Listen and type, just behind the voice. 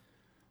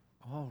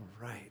All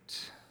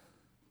right.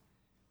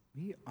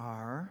 We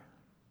are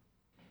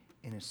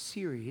in a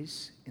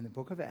series in the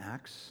book of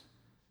Acts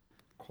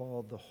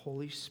called The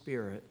Holy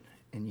Spirit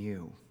in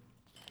You.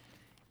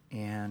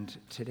 And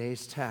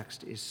today's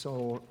text is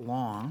so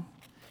long,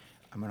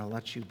 I'm going to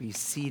let you be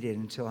seated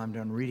until I'm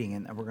done reading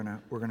it, and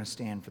we're going to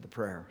stand for the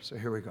prayer. So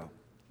here we go.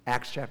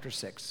 Acts chapter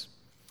 6.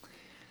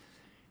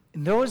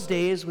 In those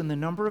days, when the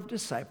number of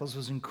disciples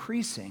was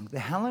increasing, the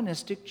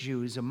Hellenistic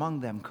Jews among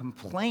them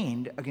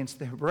complained against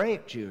the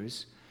Hebraic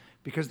Jews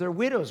because their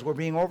widows were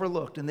being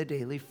overlooked in the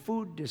daily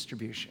food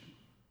distribution.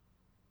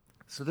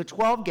 So the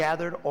 12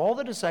 gathered all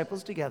the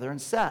disciples together and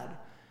said,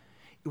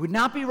 "It would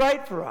not be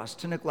right for us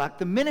to neglect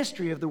the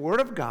ministry of the Word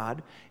of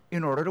God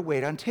in order to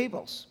wait on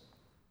tables.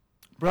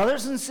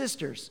 Brothers and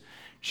sisters,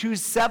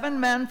 choose 7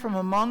 men from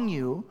among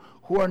you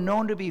who are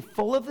known to be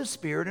full of the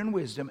Spirit and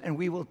wisdom, and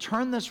we will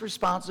turn this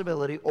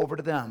responsibility over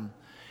to them,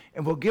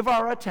 and we'll give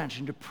our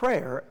attention to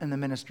prayer and the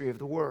ministry of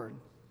the Word."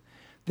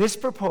 This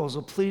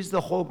proposal pleased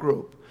the whole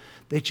group.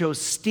 They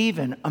chose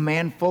Stephen, a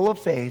man full of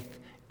faith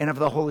and of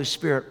the Holy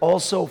Spirit,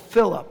 also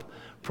Philip,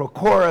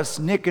 Prochorus,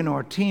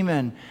 Nicanor,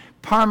 Timon,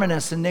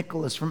 Parmenas, and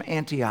Nicholas from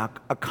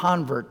Antioch, a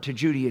convert to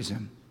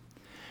Judaism.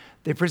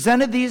 They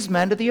presented these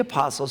men to the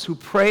apostles, who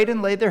prayed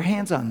and laid their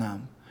hands on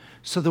them.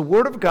 So the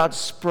word of God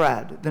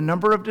spread. The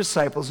number of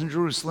disciples in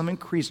Jerusalem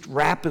increased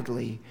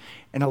rapidly,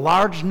 and a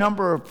large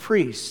number of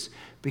priests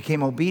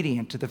became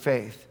obedient to the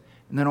faith.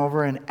 And then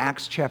over in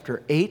Acts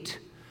chapter 8,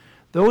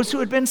 those who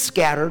had been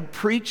scattered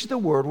preached the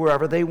word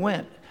wherever they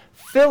went.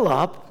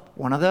 Philip,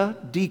 one of the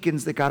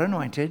deacons that got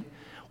anointed,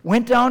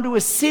 went down to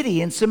a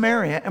city in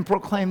Samaria and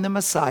proclaimed the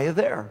Messiah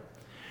there.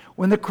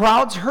 When the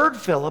crowds heard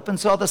Philip and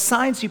saw the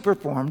signs he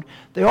performed,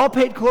 they all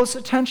paid close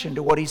attention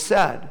to what he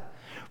said.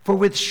 For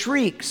with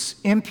shrieks,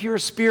 impure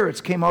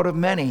spirits came out of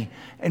many,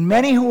 and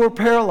many who were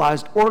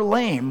paralyzed or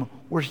lame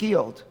were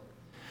healed.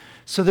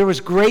 So there was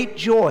great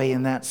joy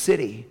in that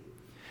city.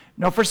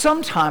 Now for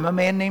some time a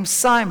man named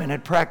Simon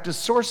had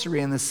practiced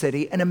sorcery in the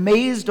city and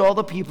amazed all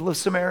the people of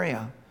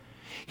Samaria.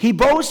 He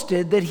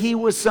boasted that he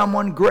was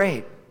someone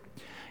great.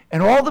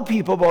 And all the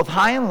people, both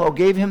high and low,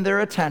 gave him their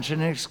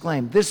attention and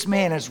exclaimed, "This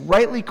man is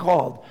rightly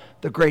called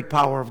the great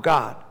power of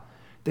God."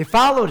 They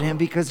followed him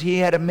because he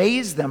had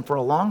amazed them for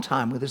a long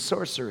time with his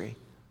sorcery.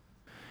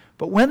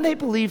 But when they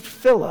believed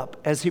Philip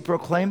as he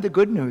proclaimed the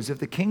good news of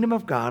the kingdom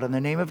of God in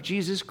the name of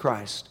Jesus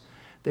Christ,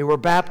 they were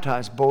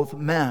baptized, both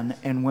men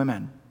and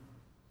women.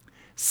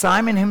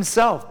 Simon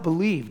himself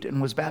believed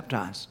and was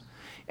baptized.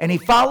 And he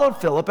followed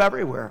Philip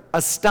everywhere,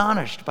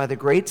 astonished by the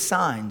great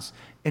signs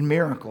and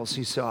miracles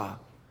he saw.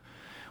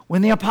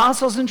 When the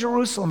apostles in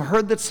Jerusalem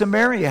heard that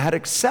Samaria had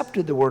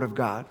accepted the word of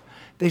God,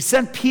 they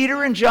sent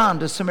Peter and John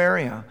to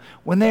Samaria.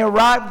 When they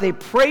arrived, they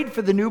prayed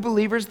for the new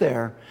believers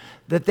there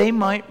that they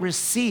might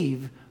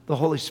receive the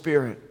Holy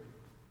Spirit.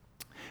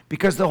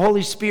 Because the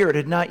Holy Spirit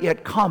had not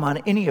yet come on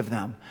any of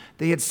them,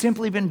 they had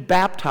simply been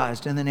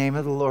baptized in the name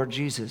of the Lord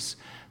Jesus.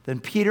 Then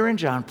Peter and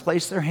John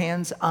placed their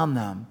hands on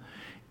them,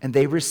 and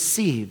they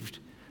received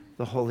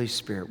the Holy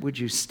Spirit. Would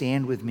you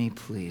stand with me,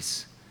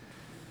 please?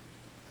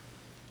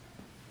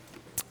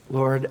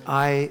 Lord,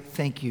 I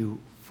thank you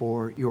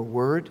for your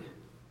word.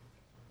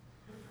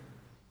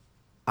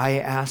 I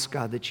ask,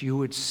 God, that you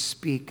would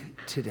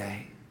speak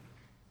today.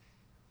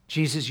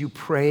 Jesus, you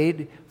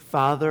prayed,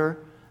 "Father,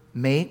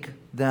 make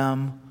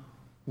them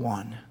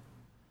one.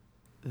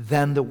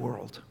 Then the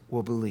world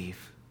will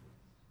believe."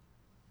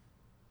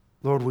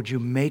 Lord, would you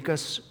make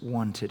us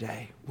one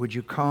today? Would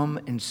you come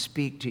and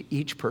speak to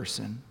each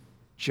person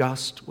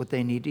just what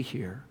they need to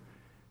hear?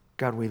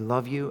 God, we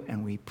love you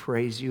and we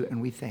praise you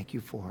and we thank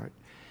you for it.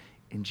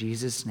 In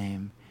Jesus'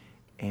 name,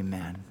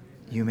 amen.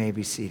 You may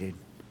be seated.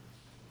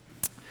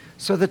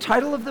 So the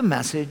title of the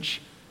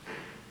message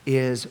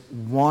is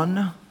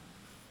One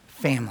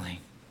Family.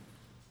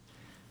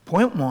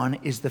 Point 1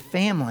 is the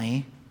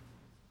family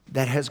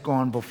that has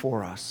gone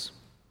before us.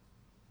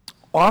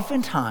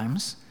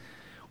 Oftentimes,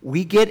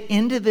 we get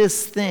into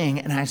this thing,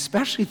 and I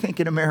especially think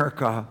in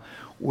America,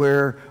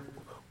 where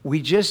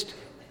we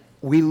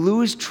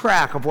lose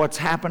track of what's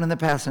happened in the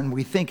past, and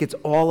we think it's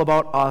all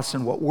about us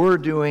and what we're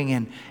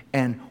doing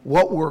and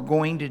what we're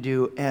going to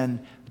do.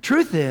 And the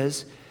truth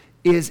is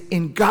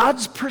in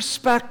God's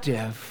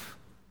perspective,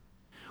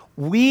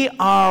 we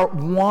are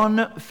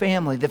one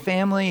family. The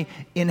family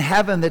in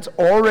heaven that's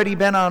already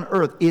been on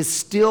earth is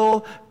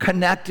still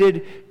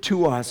connected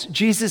to us.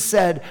 Jesus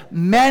said,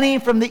 many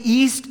from the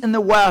east and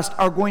the west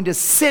are going to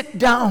sit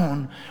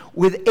down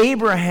with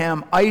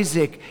Abraham,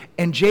 Isaac,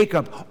 and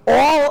Jacob.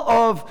 All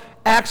of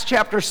Acts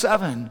chapter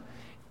 7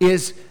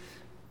 is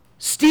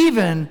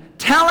Stephen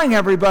telling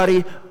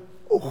everybody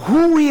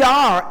who we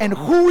are, and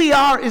who we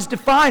are is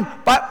defined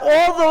by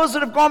all those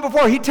that have gone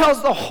before. He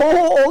tells the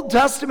whole Old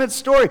Testament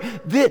story.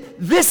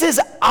 This is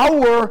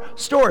our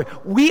story.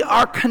 We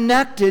are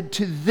connected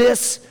to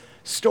this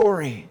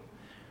story.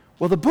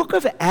 Well, the book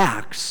of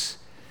Acts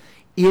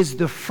is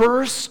the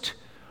first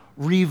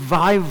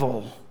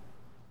revival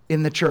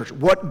in the church,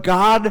 what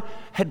God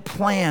had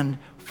planned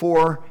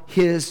for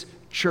his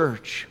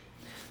church.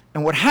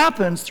 And what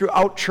happens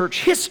throughout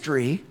church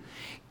history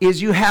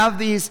is you have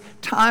these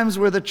times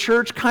where the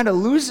church kind of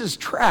loses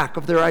track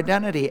of their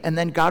identity, and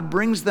then God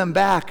brings them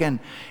back. And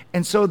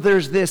so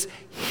there's this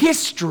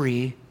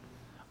history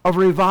of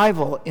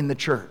revival in the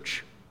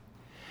church.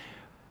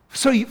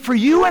 So for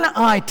you and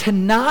I to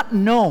not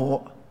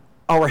know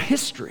our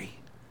history,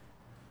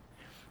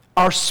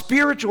 our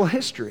spiritual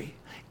history,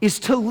 is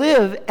to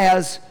live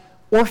as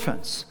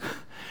orphans.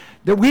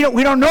 That we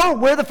don't know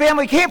where the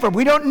family came from.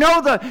 We don't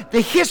know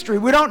the history.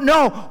 We don't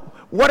know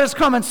what has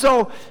come. And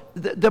so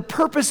the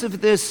purpose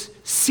of this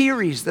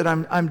series that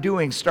I'm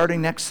doing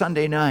starting next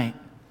Sunday night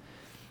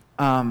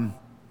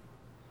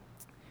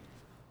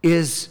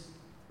is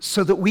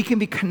so that we can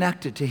be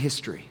connected to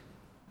history.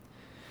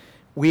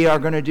 We are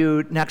going to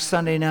do, next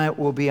Sunday night,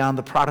 we'll be on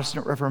the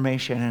Protestant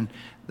Reformation,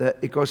 and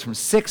it goes from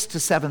 6 to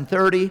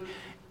 7:30,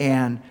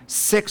 and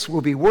 6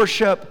 will be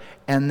worship,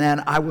 and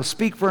then I will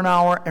speak for an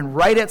hour, and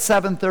right at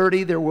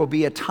 7:30 there will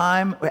be a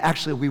time,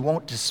 actually we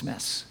won't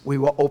dismiss, we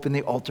will open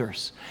the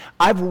altars.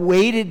 I've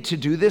waited to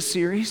do this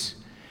series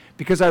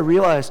because I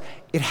realize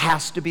it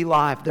has to be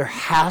live. There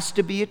has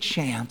to be a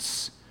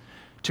chance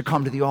to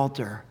come to the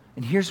altar,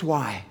 and here's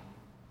why.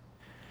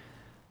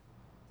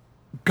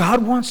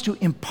 God wants to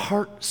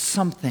impart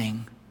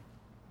something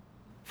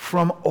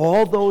from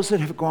all those that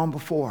have gone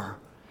before.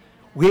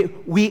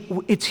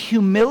 It's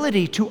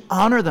humility to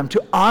honor them,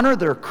 to honor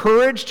their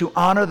courage, to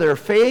honor their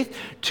faith,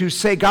 to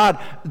say, God,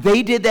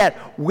 they did that.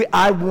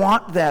 I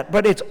want that.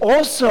 But it's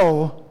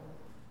also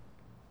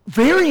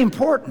very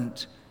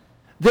important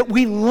that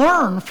we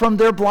learn from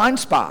their blind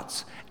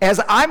spots.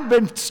 As I've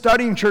been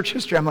studying church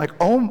history, I'm like,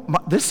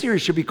 this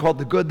series should be called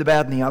The Good, the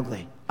Bad, and the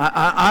Ugly.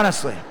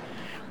 Honestly.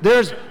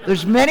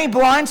 There's many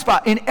blind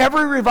spots. In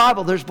every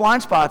revival, there's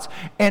blind spots,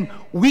 and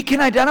we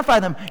can identify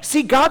them.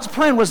 See, God's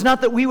plan was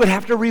not that we would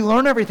have to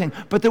relearn everything,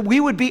 but that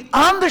we would be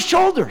on the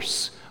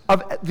shoulders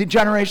of the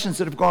generations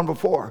that have gone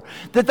before.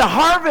 That the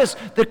harvest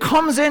that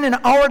comes in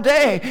our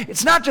day,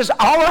 it's not just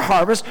our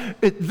harvest.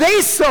 They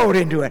sowed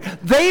into it.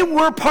 They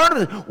were part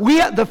of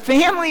it. The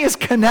family is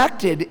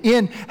connected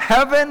in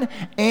heaven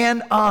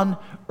and on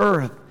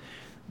earth.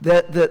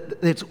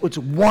 It's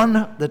one,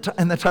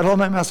 and the title of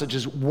my message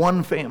is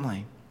One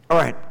Family. All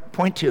right,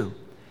 point 2,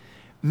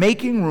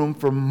 making room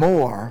for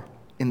more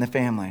in the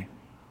family.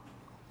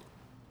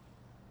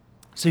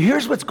 So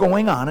here's what's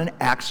going on in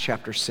Acts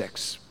chapter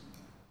 6.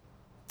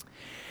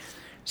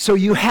 So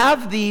you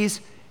have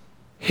these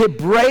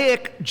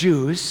Hebraic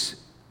Jews,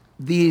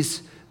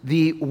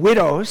 the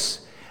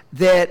widows,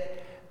 that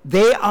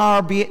they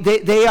are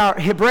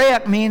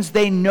Hebraic means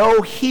they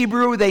know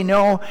Hebrew, they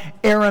know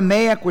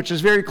Aramaic, which is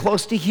very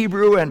close to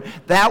Hebrew, and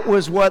that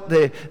was what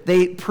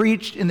they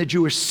preached in the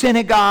Jewish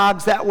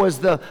synagogues. That was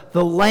the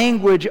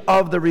language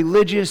of the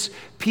religious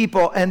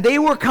people, and they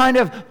were kind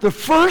of the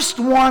first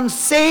ones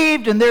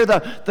saved, and they're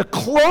the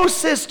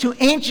closest to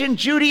ancient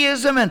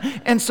Judaism,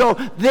 and so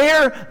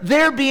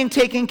they're being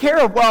taken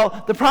care of.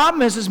 Well, the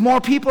problem is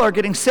more people are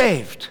getting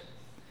saved.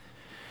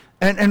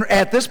 And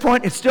at this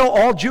point, it's still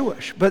all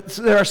Jewish. But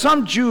there are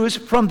some Jews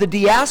from the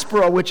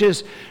diaspora, which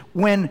is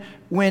when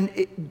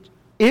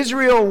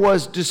Israel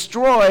was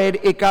destroyed,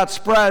 it got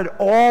spread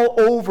all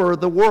over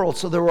the world.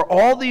 So there were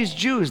all these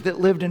Jews that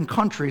lived in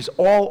countries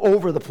all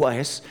over the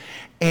place.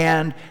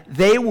 And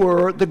they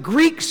were the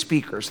Greek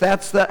speakers.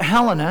 That's the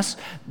Hellenists.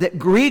 That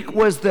Greek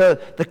was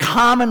the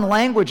common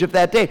language of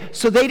that day.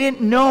 So they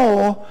didn't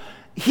know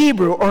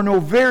Hebrew or know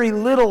very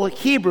little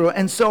Hebrew,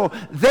 and so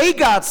they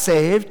got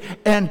saved,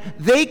 and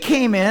they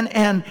came in,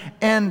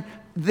 and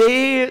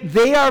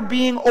they are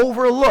being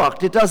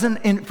overlooked. It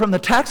doesn't, from the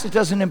text, it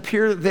doesn't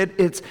appear that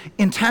it's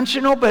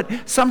intentional, but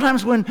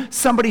sometimes when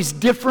somebody's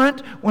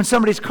different, when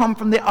somebody's come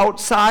from the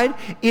outside,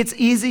 it's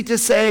easy to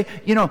say,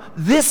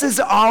 this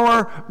is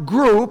our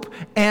group,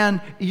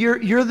 and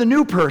you're the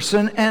new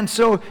person, and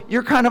so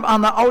you're kind of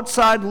on the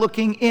outside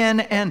looking in,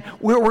 and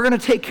we're going to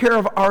take care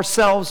of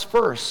ourselves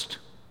first.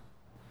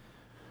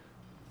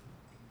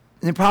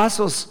 And the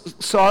apostles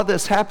saw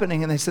this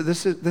happening, and they said,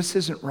 this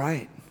isn't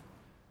right.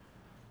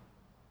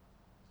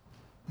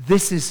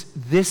 This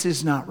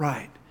is not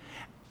right.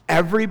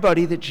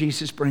 Everybody that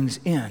Jesus brings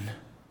in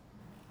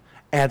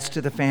adds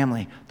to the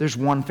family. There's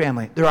one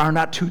family. There are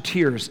not two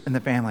tiers in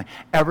the family.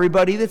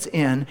 Everybody that's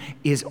in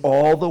is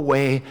all the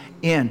way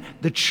in.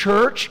 The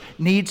church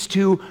needs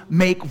to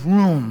make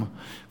room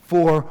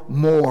for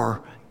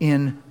more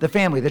in the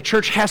family. The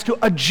church has to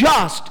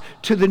adjust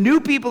to the new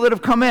people that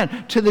have come in,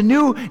 to the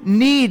new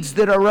needs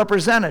that are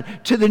represented,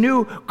 to the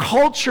new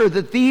culture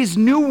that these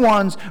new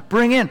ones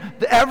bring in.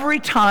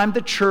 Every time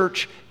the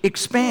church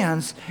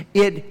expands,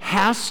 it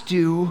has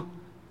to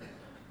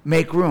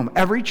make room.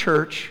 Every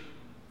church,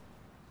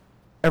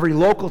 every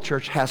local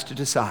church has to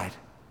decide,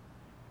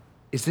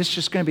 is this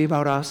just going to be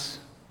about us?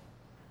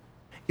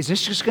 Is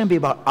this just going to be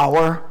about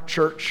our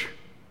church?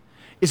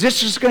 Is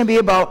this just going to be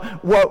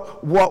about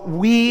what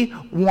we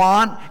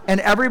want, and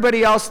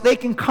everybody else, they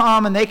can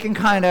come and they can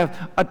kind of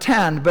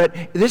attend, but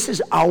this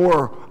is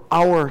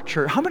our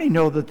church. How many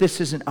know that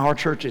this isn't our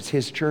church, it's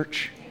his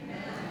church?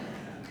 Amen.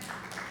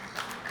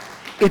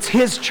 It's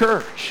his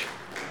church.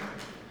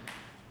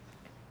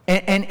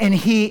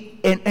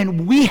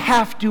 And we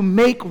have to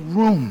make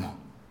room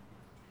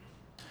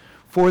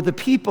for the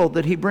people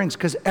that he brings,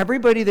 because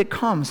everybody that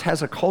comes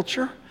has a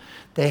culture,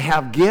 they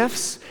have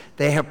gifts,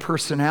 they have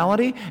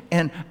personality,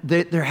 and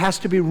there has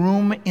to be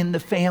room in the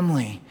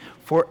family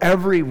for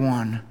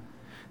everyone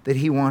that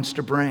he wants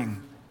to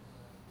bring.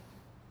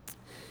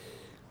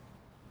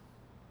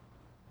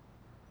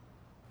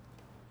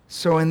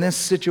 So in this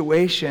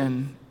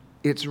situation,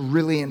 it's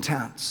really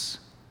intense,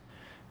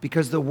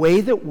 because the way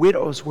that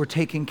widows were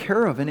taken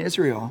care of in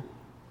Israel,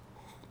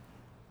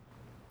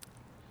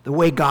 the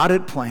way God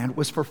had planned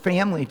was for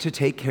family to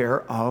take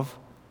care of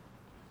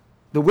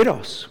the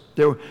widows.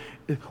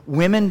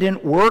 Women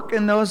didn't work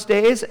in those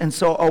days, and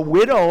so a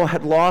widow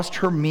had lost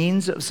her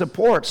means of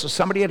support, so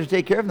somebody had to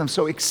take care of them.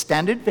 So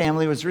extended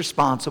family was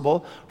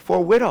responsible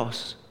for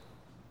widows.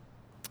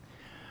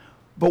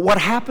 But what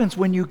happens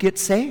when you get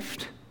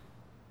saved?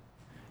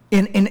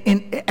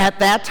 At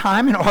that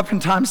time, and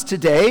oftentimes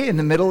today in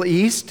the Middle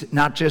East,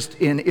 not just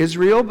in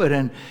Israel, but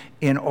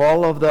in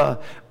all of the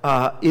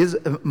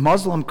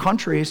Muslim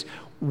countries,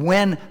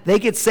 when they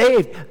get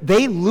saved,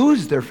 they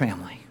lose their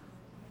family.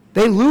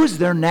 They lose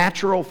their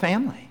natural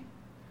family.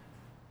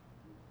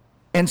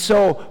 And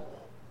so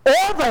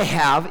all they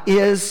have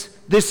is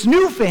this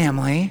new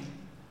family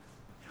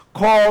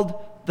called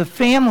the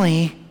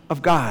family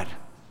of God.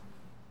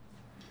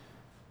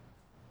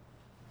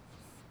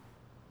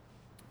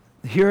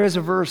 Here is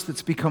a verse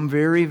that's become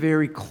very,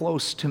 very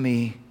close to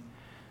me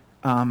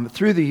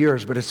through the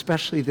years, but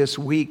especially this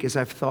week as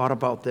I've thought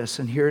about this.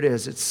 And here it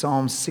is. It's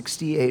Psalm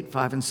 68,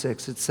 5 and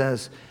 6. It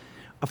says,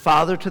 "A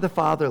father to the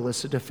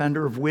fatherless, a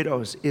defender of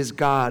widows, is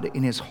God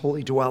in his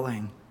holy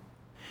dwelling.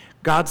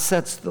 God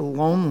sets the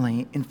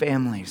lonely in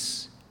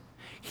families.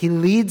 He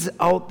leads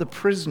out the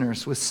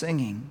prisoners with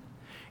singing,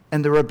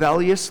 and the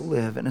rebellious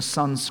live in a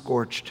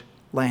sun-scorched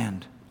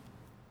land."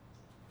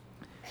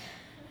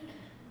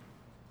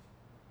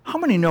 How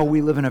many know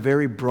we live in a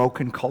very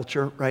broken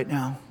culture right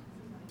now?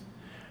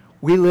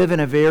 We live in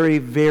a very,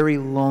 very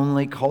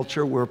lonely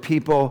culture where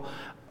people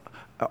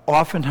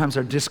oftentimes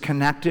are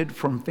disconnected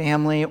from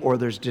family, or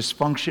there's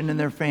dysfunction in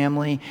their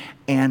family,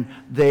 and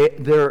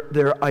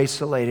they're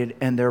isolated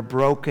and they're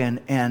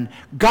broken. And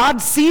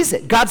God sees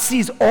it. God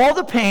sees all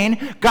the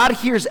pain. God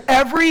hears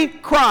every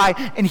cry,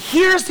 and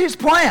here's his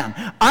plan.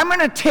 I'm going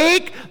to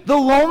take the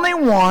lonely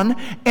one,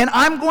 and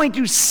I'm going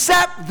to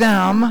set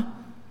them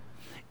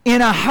in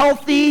a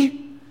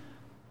healthy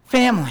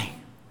family.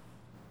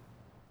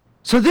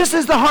 So this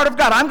is the heart of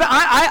God.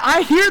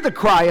 I hear the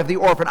cry of the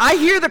orphan. I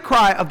hear the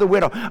cry of the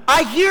widow.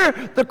 I hear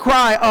the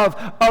cry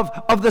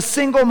of the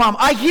single mom.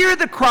 I hear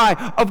the cry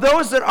of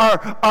those that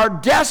are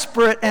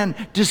desperate and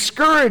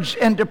discouraged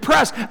and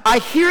depressed. I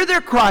hear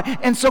their cry.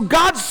 And so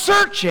God's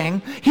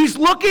searching. He's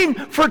looking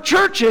for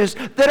churches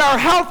that are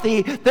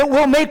healthy, that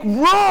will make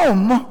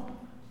room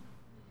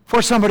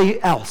for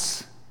somebody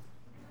else.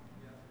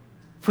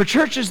 For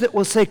churches that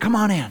will say, come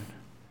on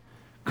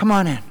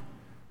in,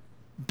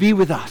 be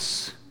with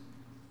us.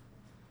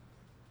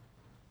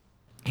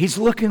 He's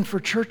looking for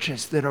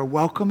churches that are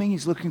welcoming.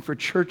 He's looking for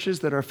churches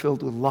that are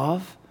filled with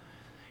love.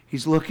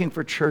 He's looking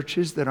for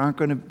churches that aren't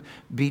going to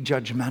be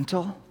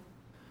judgmental.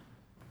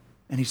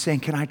 And he's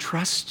saying, can I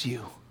trust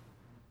you?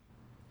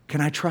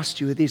 Can I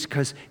trust you with these?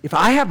 Because if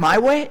I have my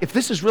way, if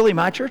this is really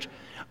my church,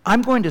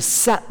 I'm going to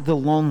set the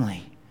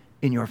lonely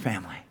in your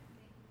family.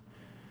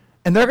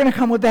 And they're going to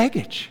come with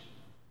baggage.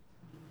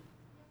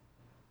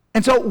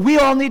 And so we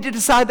all need to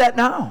decide that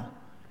now.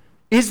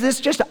 Is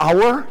this just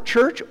our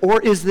church, or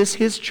is this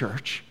his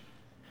church?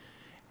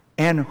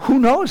 And who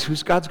knows who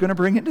God's going to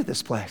bring into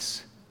this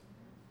place?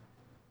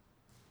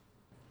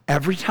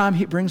 Every time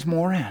he brings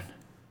more in,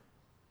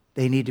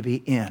 they need to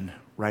be in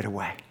right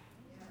away.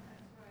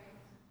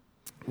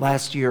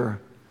 Last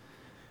year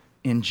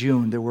in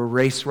June, there were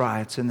race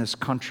riots in this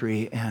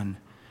country, and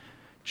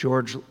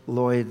George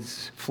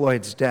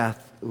Floyd's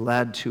death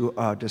led to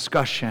a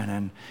discussion,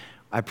 and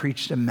I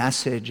preached a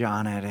message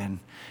on it, and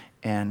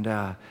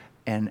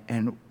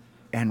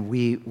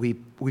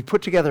we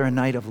put together a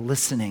night of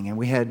listening, and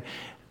we had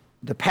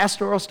the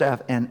pastoral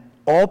staff and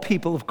all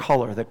people of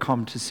color that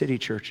come to City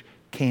Church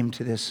came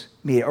to this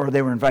meeting, or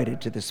they were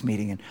invited to this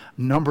meeting, and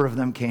a number of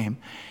them came.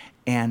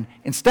 And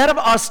instead of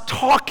us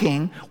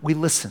talking, we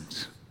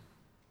listened.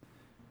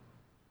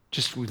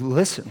 We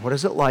listened. What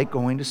is it like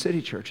going to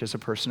City Church as a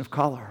person of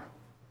color?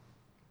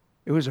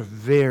 It was a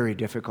very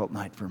difficult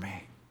night for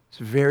me. It's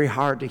very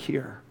hard to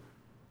hear.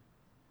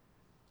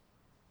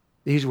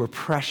 These were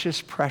precious,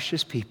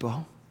 precious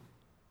people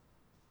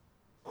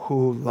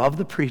who love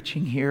the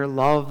preaching here,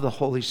 love the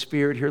Holy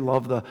Spirit here,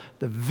 love the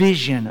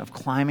vision of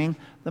climbing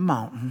the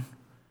mountain,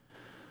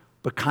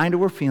 but kind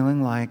of were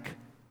feeling like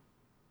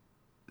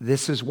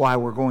this is why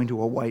we're going to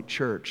a white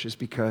church, is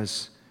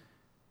because,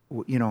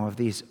 of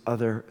these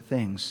other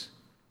things.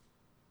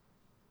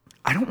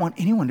 I don't want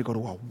anyone to go to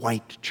a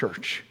white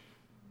church.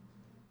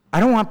 I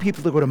don't want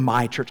people to go to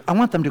my church. I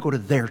want them to go to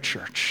their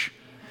church.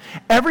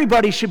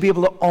 Everybody should be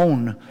able to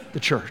own the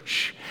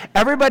church.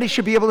 Everybody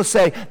should be able to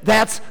say,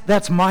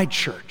 that's my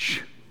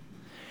church.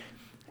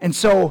 And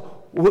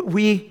so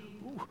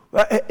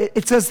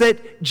it says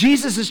that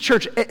Jesus'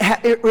 church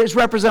is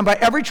represented by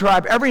every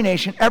tribe, every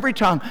nation, every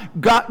tongue.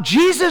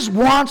 Jesus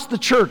wants the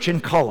church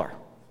in color.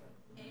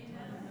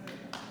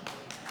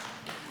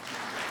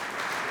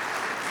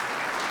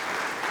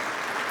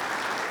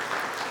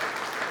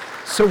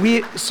 So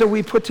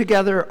we put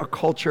together a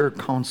culture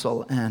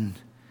council, and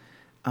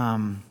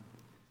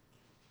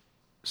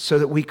so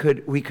that we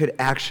could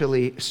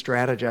actually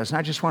strategize. And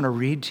I just want to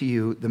read to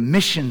you the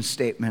mission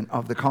statement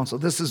of the council.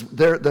 This is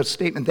the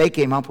statement they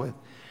came up with.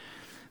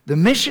 The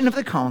mission of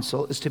the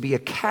council is to be a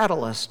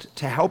catalyst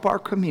to help our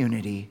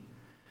community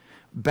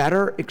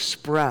better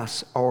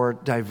express our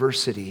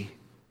diversity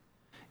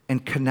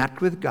and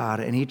connect with God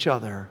and each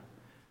other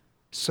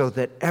so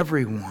that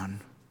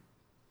everyone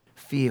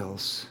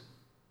feels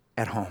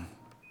at home.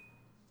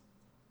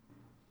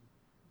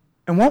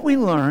 And what we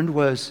learned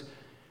was,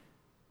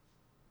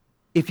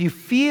 if you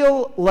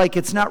feel like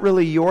it's not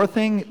really your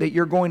thing, that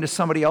you're going to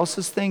somebody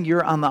else's thing,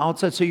 you're on the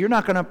outside, so you're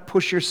not going to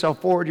push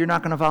yourself forward, you're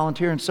not going to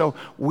volunteer. And so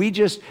we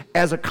just,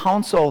 as a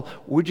council,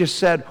 we just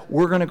said,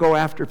 we're going to go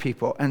after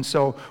people. And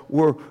so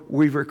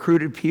we've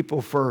recruited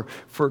people for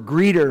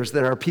greeters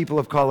that are people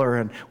of color,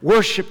 and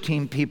worship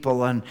team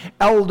people, and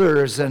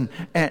elders, and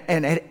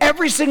at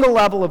every single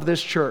level of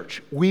this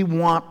church, we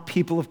want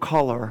people of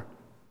color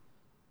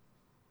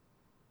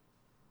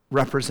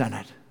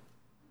represented,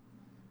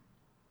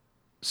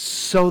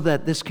 so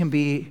that this can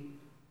be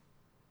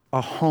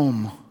a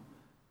home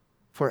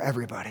for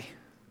everybody.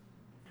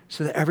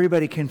 So that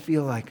everybody can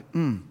feel like,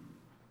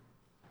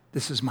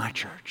 this is my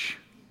church.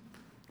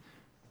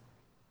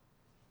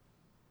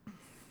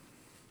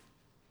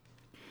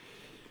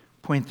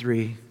 Point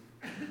 3,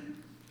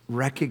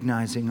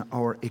 recognizing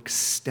our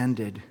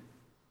extended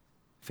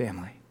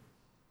family.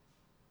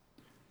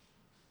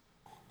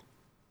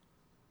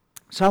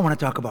 So I want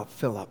to talk about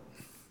Philip.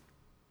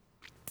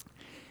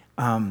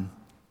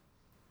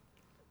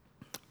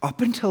 Up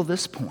until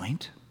this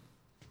point,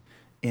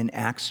 in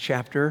Acts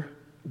chapter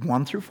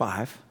 1 through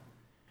 5,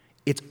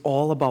 it's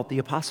all about the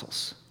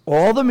apostles.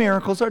 All the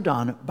miracles are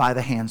done by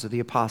the hands of the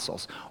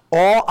apostles.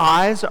 All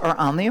eyes are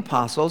on the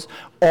apostles.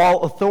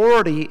 All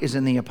authority is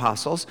in the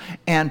apostles.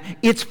 And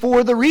it's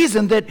for the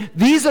reason that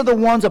these are the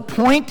ones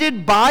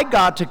appointed by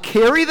God to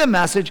carry the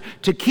message,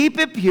 to keep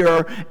it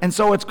pure. And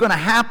so it's going to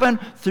happen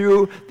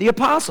through the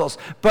apostles.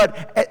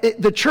 But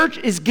the church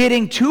is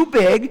getting too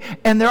big,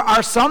 and there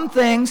are some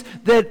things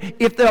that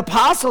if the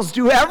apostles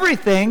do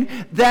everything,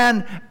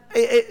 then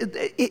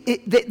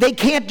they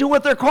can't do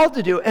what they're called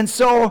to do. And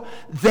so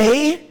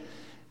they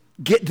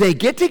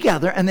get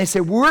together and they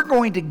say, we're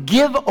going to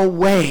give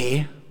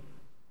away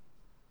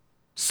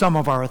some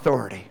of our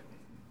authority.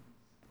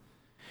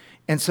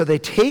 And so they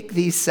take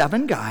these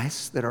 7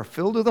 guys that are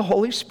filled with the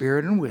Holy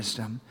Spirit and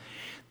wisdom,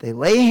 they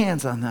lay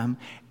hands on them,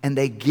 and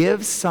they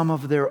give some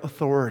of their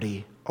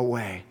authority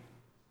away.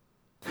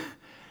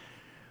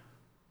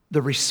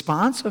 The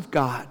response of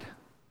God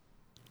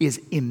is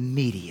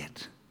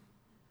immediate.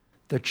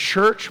 The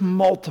church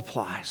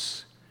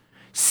multiplies.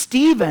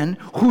 Stephen,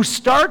 who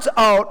starts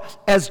out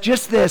as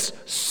just this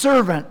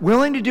servant,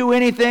 willing to do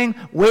anything,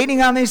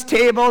 waiting on these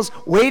tables,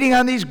 waiting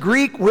on these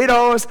Greek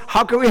widows,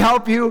 how can we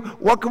help you?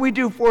 What can we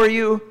do for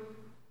you?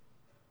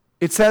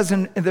 It says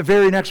in the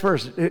very next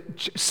verse,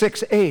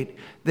 6:8,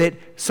 that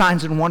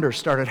signs and wonders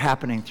started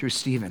happening through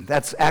Stephen.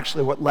 That's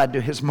actually what led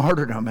to his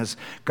martyrdom, as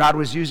God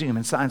was using him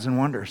in signs and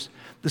wonders.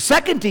 The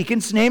second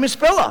deacon's name is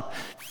Philip.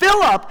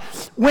 Philip,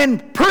 when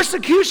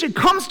persecution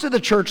comes to the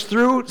church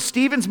through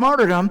Stephen's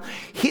martyrdom,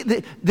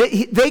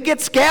 they get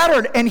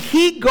scattered, and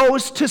he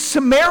goes to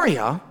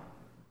Samaria.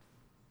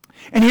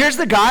 And here's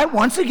the guy,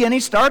 once again, he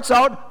starts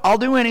out, I'll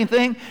do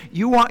anything.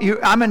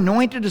 I'm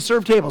anointed to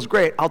serve tables.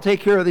 Great, I'll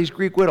take care of these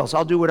Greek widows.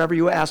 I'll do whatever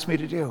you ask me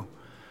to do.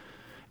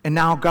 And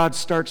now God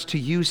starts to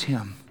use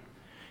him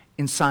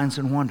in signs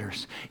and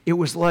wonders. It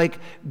was like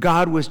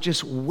God was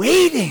just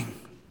waiting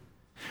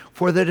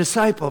for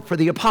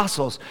the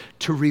apostles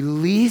to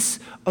release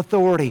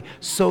authority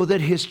so that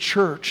his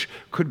church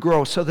could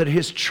grow, so that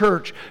his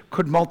church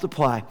could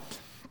multiply.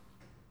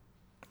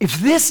 If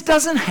this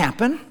doesn't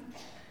happen,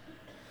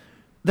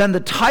 then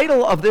the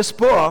title of this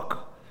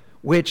book,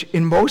 which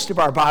in most of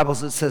our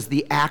Bibles it says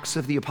the Acts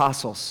of the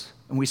Apostles,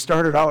 and I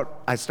started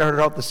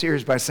out the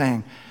series by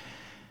saying,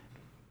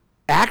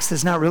 Acts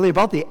is not really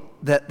about the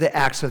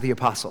Acts of the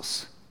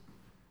Apostles.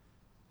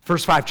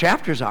 First 5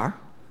 chapters are.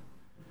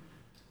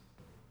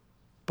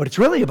 But it's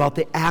really about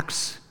the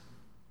acts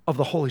of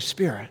the Holy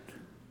Spirit.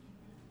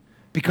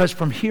 Because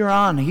from here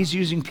on, he's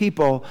using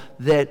people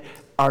that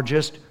are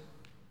just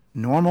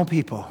normal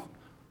people,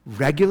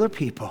 regular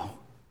people,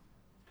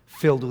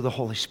 filled with the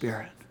Holy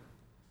Spirit.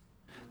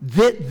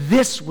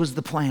 This was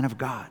the plan of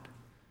God.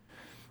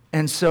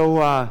 And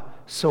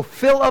so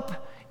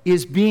Philip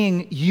is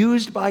being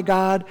used by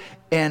God,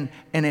 and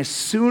as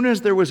soon as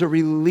there was a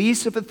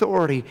release of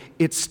authority,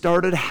 it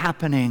started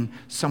happening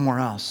somewhere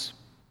else.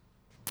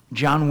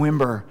 John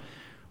Wimber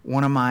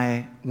one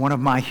of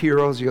my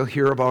heroes. You'll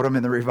hear about him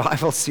in the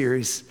revival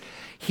series.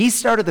 He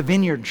started the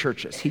Vineyard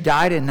churches. He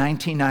died in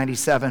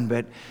 1997,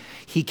 but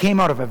he came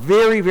out of a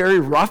very, very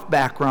rough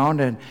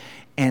background,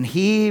 and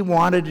he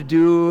wanted to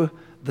do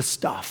the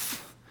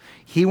stuff.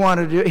 He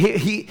wanted to do,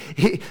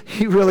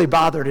 he really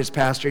bothered his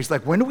pastor. He's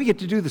like, when do we get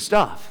to do the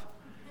stuff?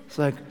 It's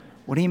like,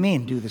 what do you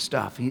mean, do the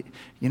stuff?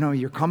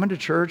 You're coming to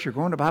church, you're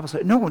going to Bible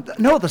study.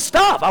 No, the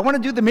stuff. I want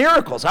to do the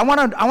miracles. I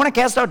want to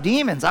cast out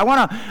demons. I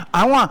want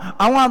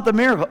the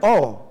miracle.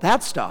 Oh,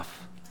 that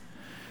stuff.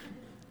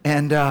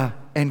 And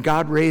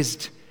God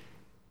raised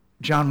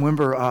John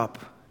Wimber up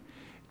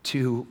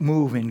to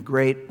move in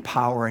great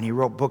power, and he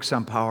wrote books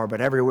on power,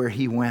 but everywhere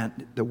he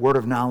went, the word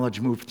of knowledge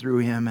moved through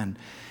him, and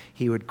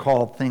he would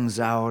call things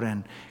out,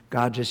 and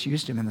God just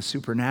used him in the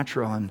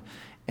supernatural.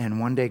 And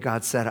one day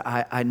God said,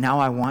 now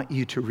I want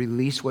you to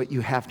release what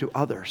you have to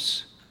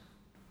others.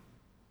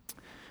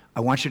 I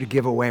want you to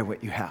give away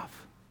what you have.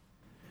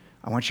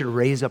 I want you to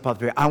raise up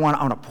other people. I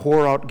want to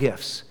pour out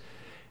gifts.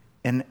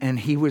 And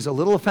he was a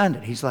little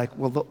offended. He's like,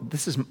 well, Lord,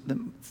 this is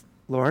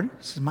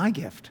my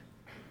gift.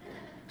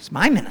 It's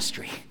my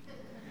ministry.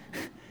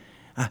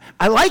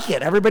 I like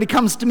it. Everybody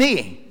comes to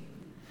me.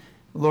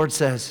 The Lord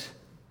says,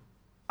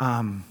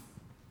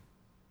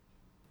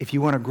 if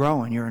you want to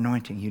grow in your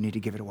anointing, you need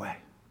to give it away.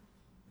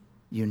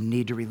 You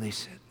need to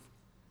release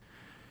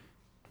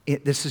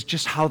it. This is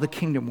just how the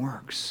kingdom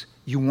works.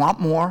 You want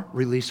more?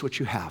 Release what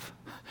you have.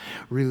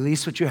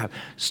 Release what you have.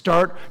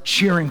 Start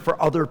cheering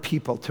for other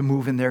people to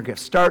move in their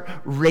gifts. Start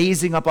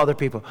raising up other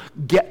people.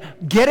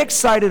 Get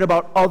excited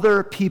about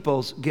other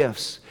people's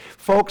gifts.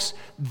 Folks,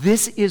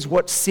 this is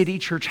what City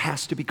Church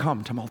has to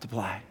become to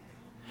multiply.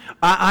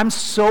 I'm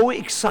so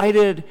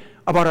excited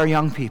about our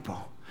young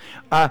people.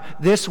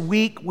 This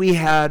week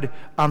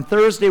on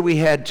Thursday, we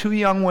had 2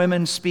 young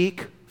women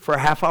speak for a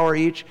half hour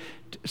each.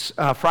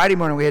 Friday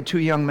morning, we had 2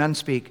 young men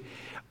speak.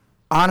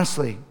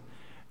 Honestly,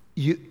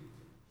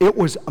 it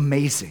was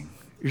amazing.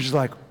 You're just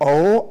like,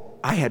 oh,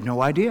 I had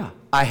no idea.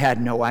 I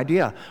had no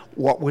idea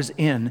what was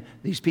in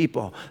these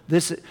people.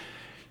 This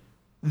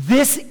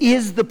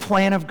is the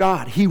plan of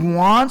God. He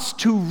wants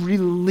to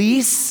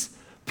release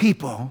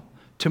people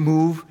to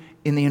move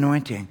in the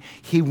anointing.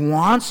 He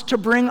wants to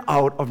bring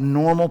out of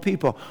normal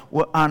people.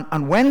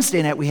 On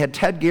Wednesday night, we had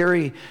Ted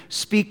Gary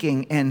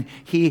speaking, and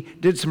he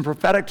did some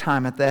prophetic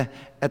time at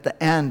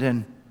the end,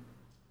 and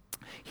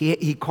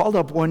he called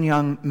up one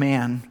young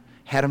man,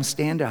 had him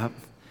stand up,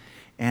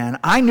 and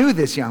I knew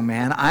this young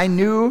man. I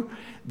knew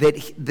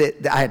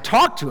that I had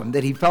talked to him,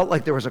 that he felt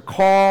like there was a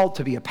call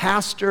to be a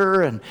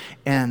pastor,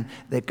 and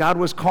that God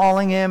was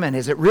calling him, and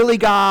is it really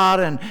God?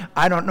 And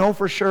I don't know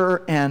for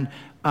sure. And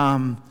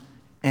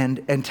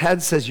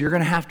Ted says, you're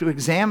going to have to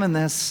examine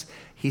this.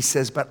 He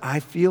says, but I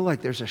feel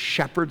like there's a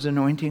shepherd's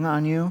anointing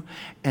on you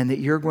and that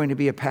you're going to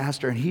be a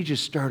pastor. And he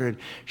just started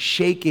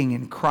shaking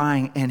and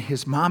crying, and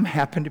his mom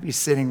happened to be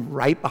sitting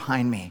right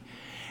behind me.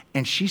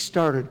 And she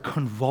started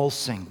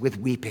convulsing with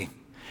weeping.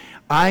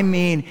 I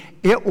mean,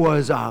 it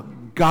was a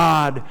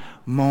God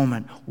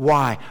moment.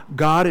 Why?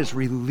 God is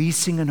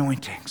releasing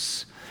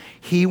anointings.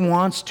 He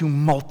wants to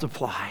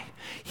multiply.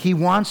 He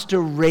wants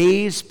to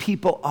raise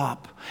people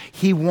up.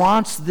 He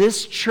wants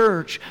this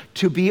church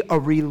to be a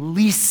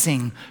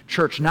releasing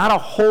church, not a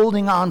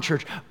holding on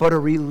church, but a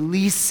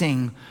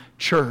releasing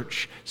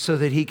church so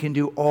that he can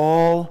do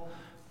all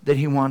that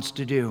he wants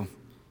to do.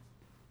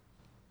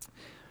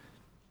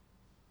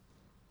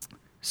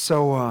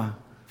 So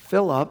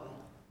Philip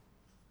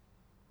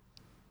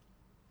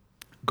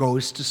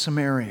goes to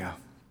Samaria.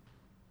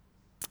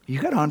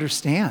 You got to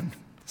understand,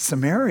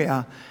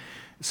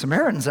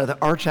 Samaritans are the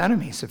arch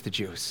enemies of the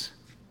Jews.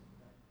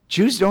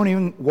 Jews don't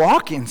even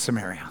walk in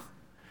Samaria.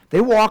 They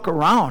walk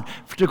around.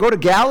 To go to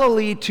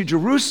Galilee to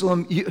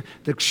Jerusalem,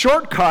 the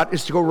shortcut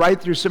is to go right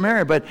through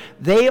Samaria, but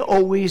they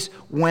always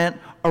went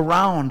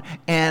around.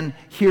 And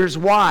here's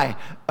why.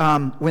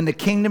 When the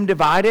kingdom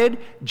divided,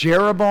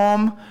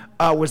 Jeroboam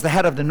was the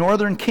head of the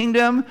northern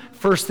kingdom.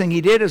 First thing he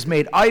did is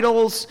made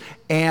idols,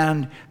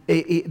 and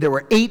there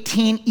were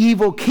 18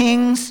 evil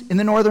kings in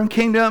the northern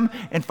kingdom,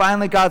 and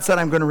finally God said,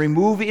 I'm going to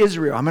remove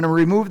Israel. I'm going to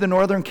remove the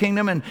northern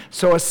kingdom, and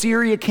so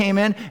Assyria came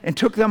in and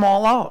took them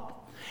all out.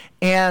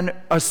 And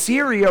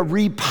Assyria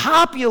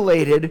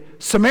repopulated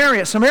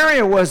Samaria.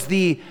 Samaria was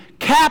the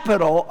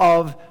capital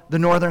of the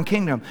northern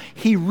kingdom.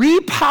 He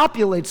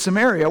repopulates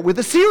Samaria with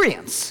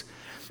Assyrians.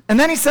 And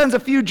then he sends a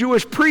few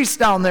Jewish priests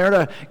down there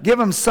to give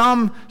them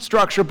some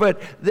structure,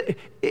 but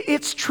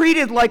it's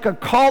treated like a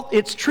cult.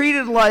 It's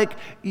treated like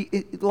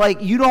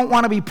you don't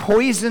want to be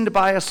poisoned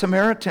by a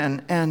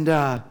Samaritan.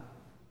 And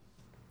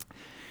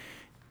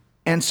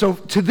so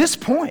to this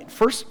point,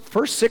 first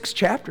 6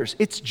 chapters,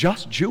 it's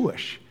just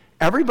Jewish.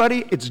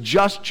 Everybody, it's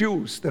just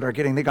Jews that are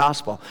getting the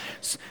gospel.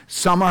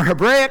 Some are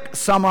Hebraic,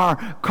 some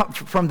are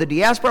from the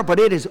diaspora, but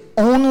it is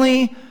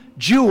only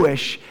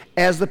Jewish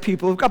as the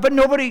people of God.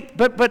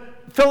 But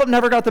Philip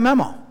never got the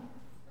memo.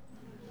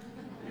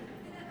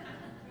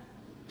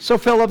 So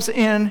Philip's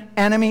in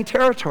enemy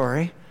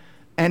territory,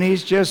 and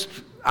he's just,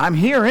 I'm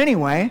here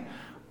anyway.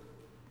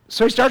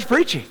 So he starts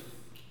preaching.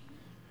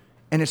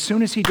 And as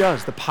soon as he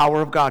does, the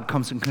power of God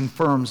comes and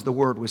confirms the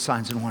word with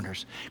signs and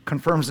wonders,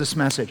 confirms this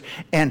message.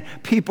 And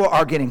people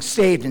are getting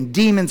saved, and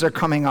demons are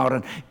coming out,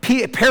 and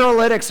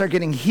paralytics are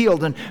getting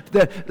healed. And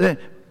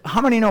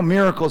how many know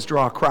miracles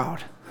draw a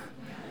crowd?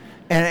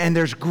 And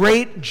there's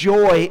great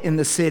joy in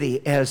the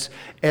city as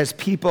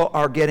people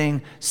are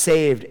getting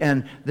saved.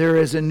 And there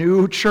is a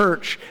new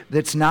church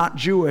that's not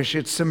Jewish,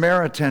 it's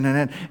Samaritan,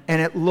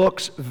 and it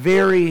looks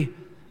very,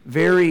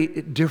 very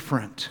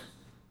different.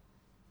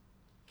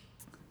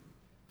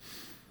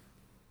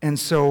 And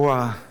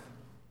so,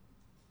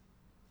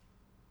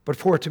 but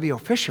for it to be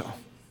official,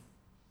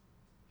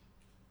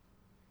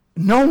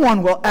 no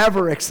one will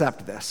ever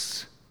accept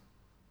this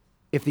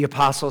if the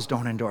apostles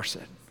don't endorse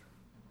it.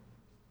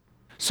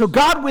 So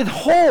God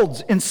withholds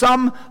in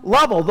some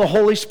level the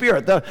Holy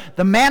Spirit,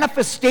 the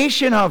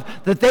manifestation of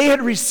that they had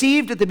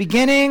received at the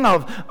beginning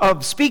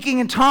of speaking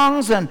in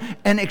tongues and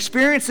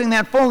experiencing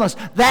that fullness.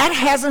 That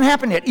hasn't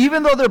happened yet.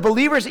 Even though they're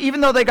believers, even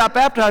though they got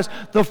baptized,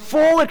 the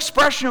full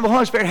expression of the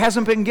Holy Spirit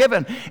hasn't been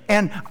given.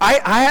 And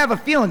I have a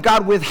feeling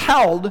God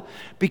withheld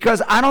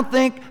because I don't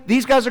think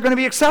these guys are going to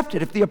be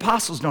accepted if the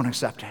apostles don't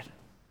accept it.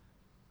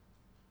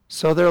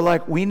 So they're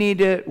like,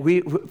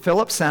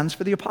 Philip sends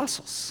for the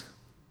apostles.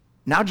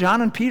 Now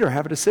John and Peter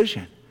have a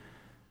decision.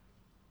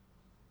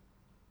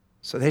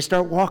 So they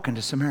start walking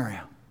to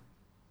Samaria.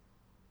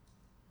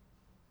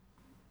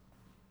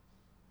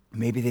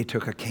 Maybe they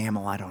took a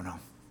camel, I don't know.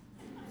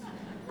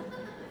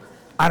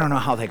 I don't know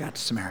how they got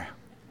to Samaria.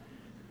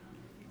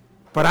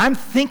 But I'm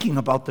thinking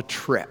about the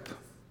trip.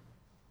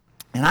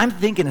 And I'm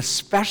thinking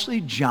especially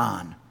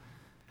John,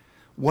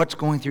 what's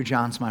going through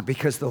John's mind.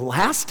 Because the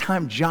last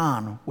time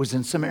John was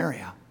in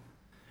Samaria,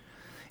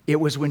 it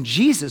was when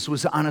Jesus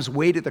was on his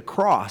way to the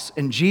cross,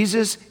 and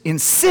Jesus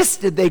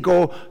insisted they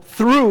go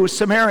through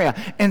Samaria.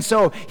 And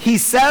so he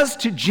says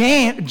to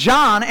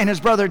John and his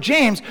brother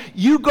James,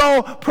 you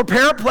go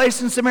prepare a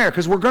place in Samaria,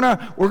 because we're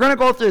gonna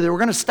go through there. We're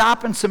going to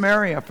stop in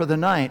Samaria for the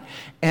night.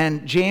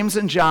 And James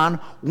and John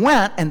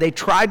went, and they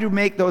tried to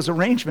make those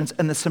arrangements,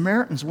 and the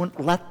Samaritans wouldn't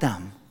let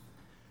them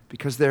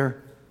because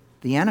they're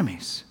the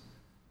enemies.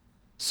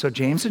 So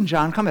James and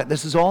John come back.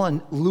 This is all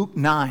in Luke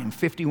 9,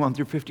 51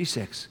 through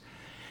 56.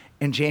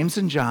 And James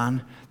and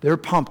John, they're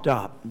pumped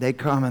up. They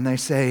come and they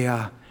say,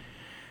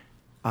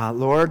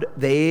 Lord,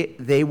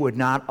 they would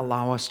not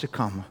allow us to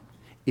come.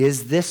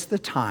 Is this the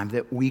time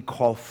that we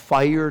call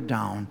fire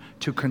down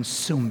to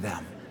consume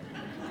them?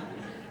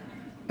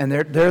 And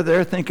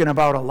they're thinking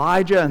about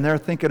Elijah, and they're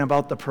thinking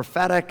about the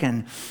prophetic,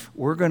 and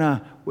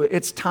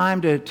it's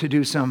time to do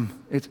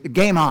it's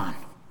game on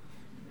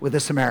with the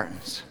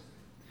Samaritans.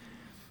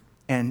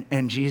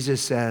 And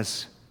Jesus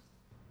says,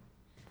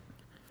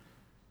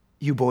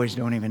 you boys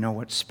don't even know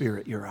what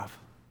spirit you're of.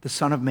 The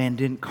Son of Man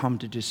didn't come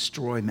to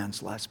destroy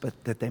men's lives,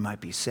 but that they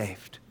might be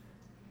saved.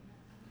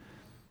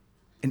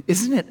 And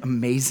isn't it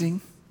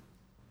amazing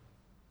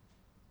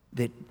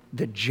that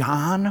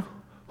John,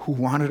 who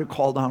wanted to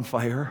call down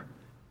fire,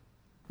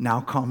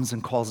 now comes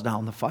and calls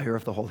down the fire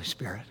of the Holy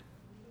Spirit?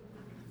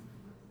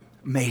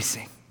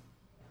 Amazing.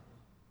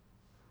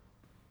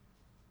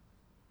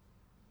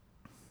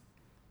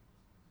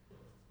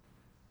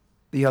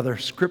 The other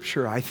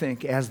scripture, I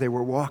think, as they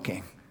were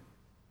walking,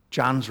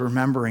 John's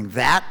remembering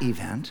that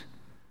event.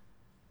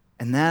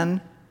 And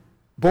then,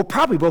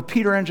 probably both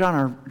Peter and John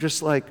are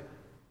just like,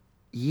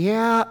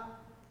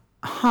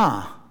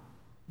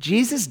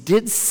 Jesus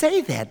did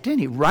say that, didn't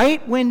he?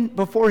 Right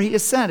before he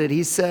ascended,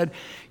 he said,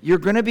 you're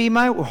going to be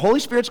Holy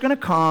Spirit's going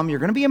to come, you're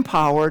going to be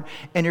empowered,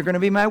 and you're going to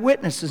be my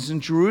witnesses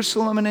in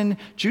Jerusalem and in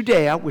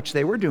Judea, which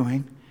they were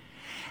doing,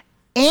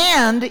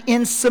 and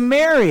in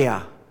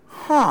Samaria.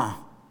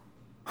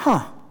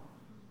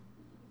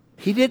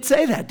 He did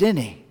say that,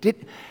 didn't he?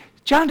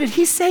 John, did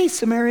he say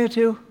Samaria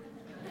too?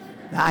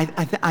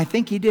 I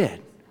think he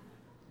did.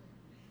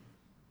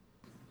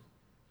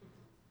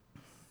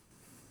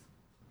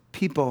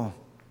 People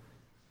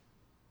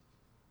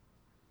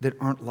that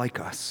aren't like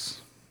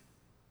us.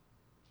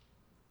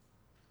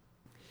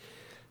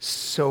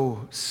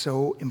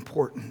 So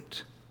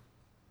important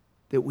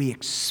that we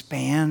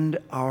expand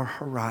our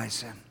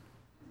horizon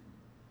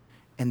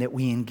and that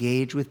we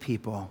engage with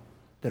people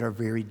that are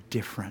very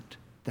different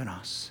than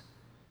us.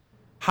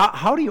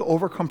 How do you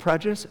overcome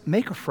prejudice?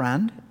 Make a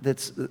friend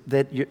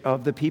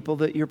of the people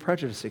that you're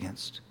prejudiced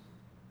against.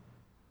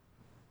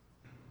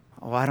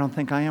 Oh, I don't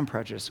think I am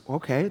prejudiced.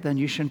 Okay, then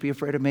you shouldn't be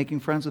afraid of making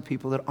friends with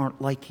people that aren't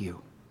like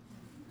you.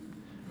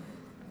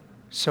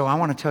 So I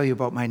want to tell you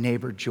about my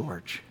neighbor,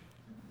 George.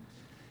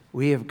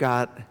 We have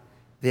got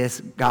this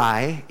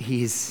guy.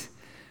 He's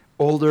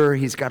older.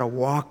 He's got a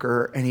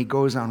walker, and he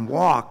goes on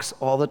walks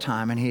all the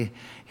time. And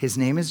his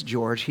name is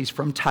George. He's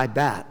from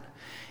Tibet.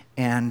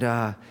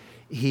 And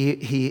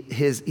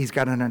he's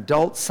got an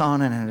adult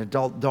son and an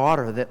adult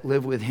daughter that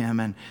live with him,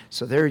 and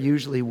so they're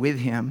usually with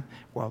him.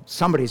 Well,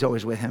 somebody's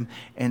always with him,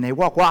 and they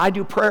walk. Well, I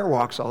do prayer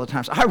walks all the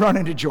time, so I run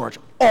into George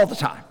all the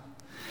time.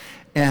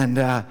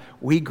 And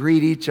we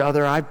greet each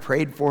other. I've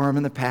prayed for him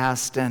in the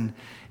past,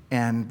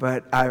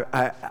 but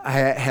I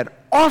had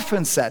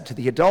often said to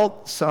the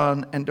adult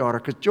son and daughter,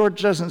 because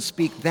George doesn't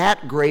speak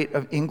that great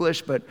of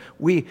English, but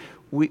we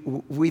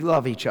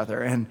love each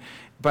other.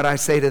 But I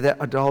say to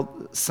the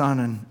adult son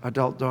and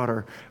adult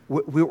daughter,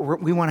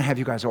 we want to have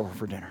you guys over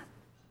for dinner.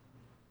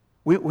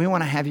 We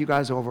want to have you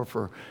guys over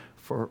for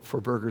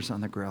burgers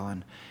on the grill.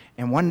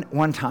 And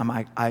one time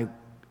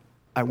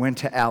I went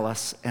to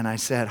Alice and I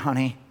said,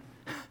 honey,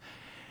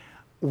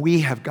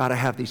 we have got to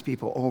have these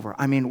people over.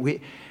 I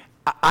mean,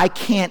 I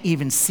can't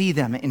even see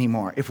them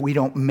anymore if we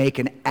don't make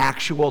an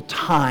actual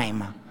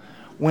time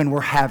when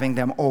we're having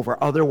them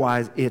over.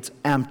 Otherwise, it's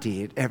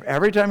empty.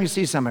 Every time you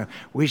see someone,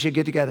 we should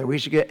get together.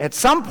 At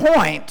some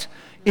point,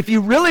 if you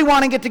really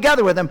want to get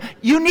together with them,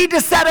 you need to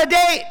set a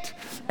date.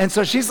 And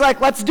so she's like,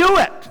 let's do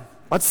it.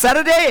 Let's set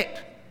a date.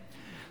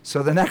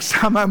 So the next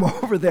time I'm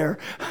over there,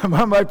 I'm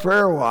on my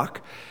prayer walk,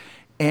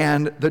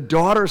 and the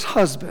daughter's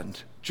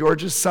husband,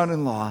 George's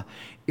son-in-law,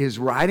 is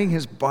riding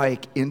his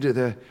bike into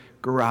the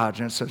garage.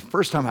 And it's the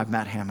first time I've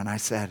met him. And I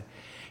said,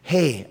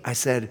 hey,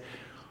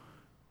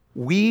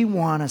 we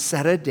want to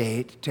set a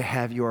date to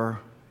have your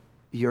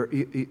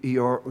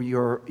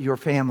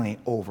family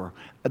over.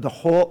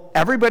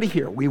 Everybody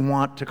here, we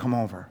want to come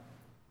over.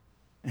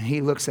 And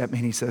he looks at me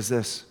and he says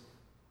this.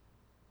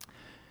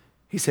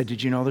 He said,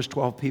 did you know there's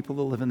 12 people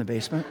that live in the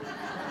basement?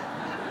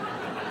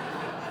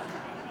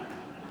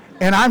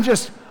 And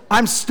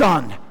I'm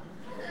stunned.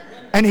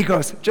 And he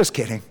goes, just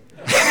kidding.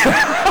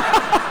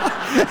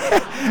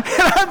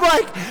 And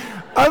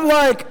I'm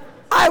like,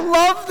 I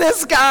love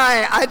this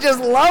guy. I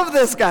just love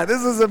this guy.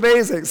 This is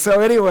amazing.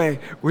 So anyway,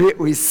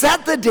 we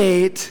set the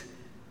date,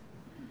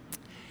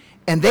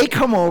 and they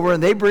come over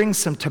and they bring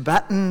some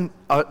Tibetan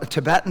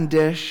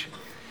dish,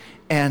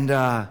 and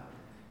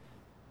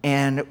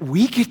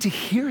we get to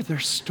hear their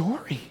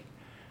story.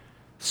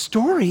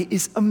 Story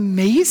is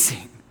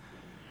amazing.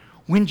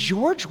 When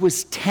George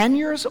was 10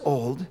 years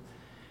old,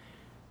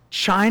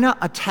 China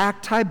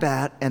attacked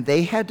Tibet, and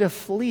they had to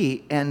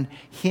flee, and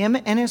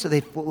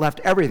they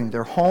left everything,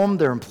 their home,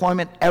 their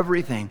employment,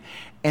 everything,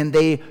 and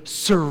they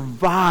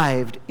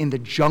survived in the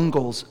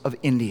jungles of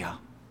India.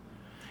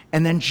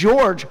 And then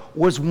George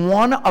was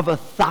one of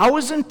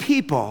 1,000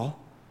 people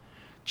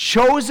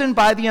chosen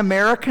by the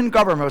American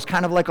government. It was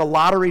kind of like a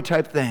lottery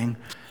type thing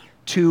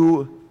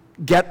to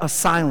get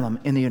asylum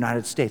in the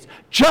United States.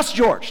 Just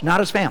George,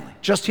 not his family,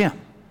 just him.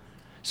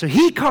 So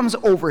he comes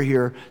over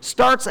here,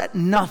 starts at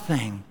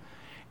nothing,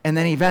 and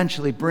then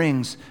eventually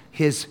brings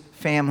his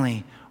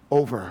family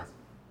over.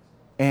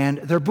 And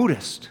they're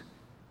Buddhist.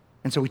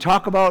 And so we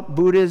talk about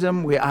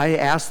Buddhism. I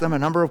ask them a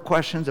number of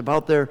questions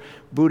about their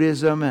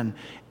Buddhism,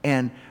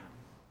 and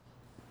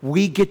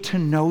we get to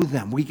know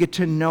them. We get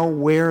to know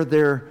where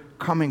they're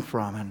coming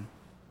from. And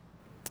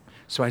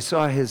so I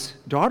saw his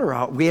daughter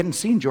out. We hadn't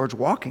seen George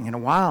walking in a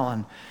while,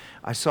 and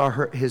I saw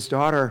his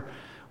daughter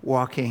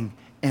walking,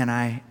 and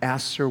I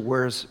asked her,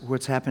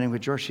 what's happening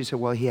with George? She said,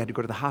 well, he had to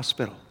go to the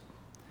hospital.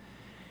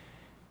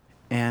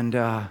 And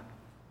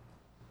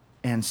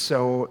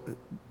so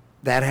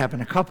that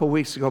happened a couple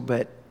weeks ago,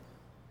 but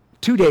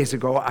 2 days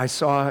ago, I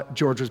saw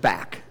George was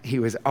back. He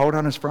was out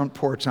on his front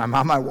porch, and I'm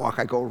on my walk.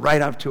 I go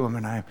right up to him,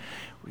 and I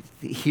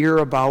hear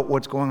about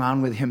what's going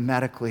on with him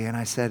medically, and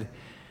I said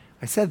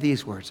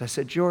these words. I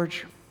said,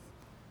 George,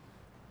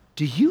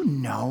 do you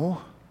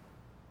know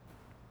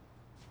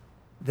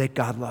that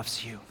God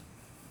loves you?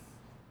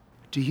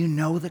 Do you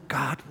know that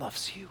God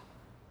loves you?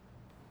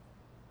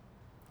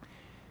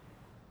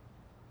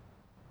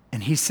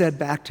 And he said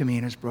back to me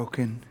in his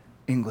broken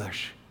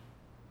English,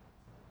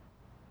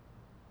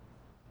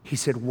 he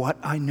said, what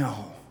I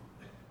know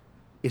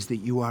is that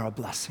you are a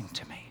blessing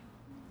to me.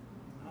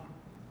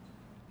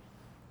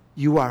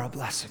 You are a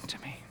blessing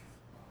to me.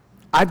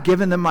 I've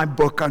given them my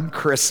book on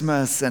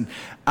Christmas, and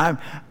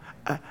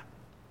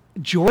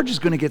George is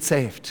going to get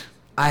saved.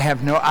 I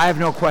have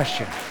no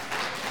question.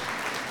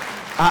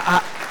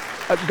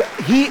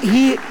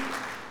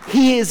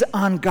 He is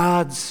on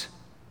God's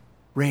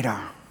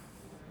radar.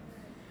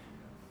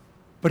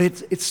 But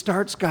it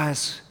starts,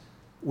 guys,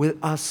 with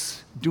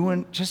us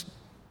doing just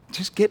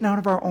getting out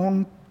of our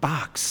own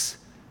box,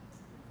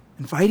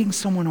 inviting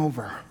someone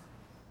over,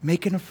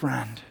 making a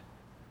friend.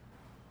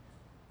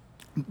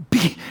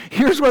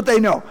 Here's what they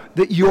know,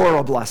 that you're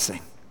a blessing.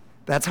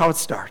 That's how it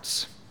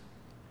starts.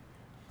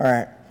 All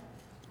right.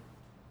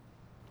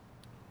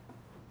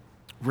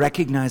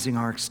 Recognizing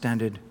our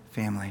extended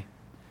family.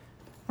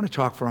 I want to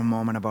talk for a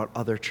moment about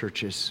other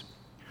churches.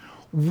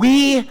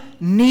 We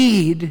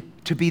need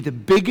to be the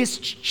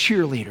biggest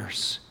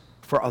cheerleaders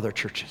for other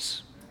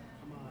churches.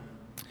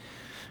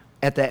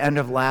 At the end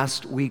of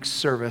last week's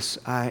service,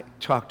 I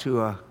talked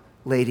to a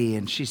lady,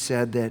 and she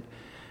said that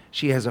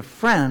she has a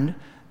friend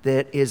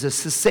that is a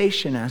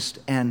cessationist,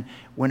 and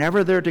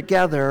whenever they're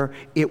together,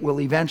 it will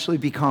eventually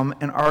become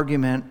an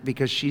argument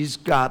because she's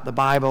got the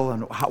Bible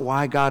and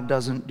why God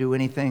doesn't do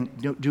anything,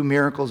 do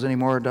miracles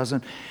anymore,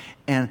 doesn't.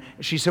 And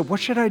she said,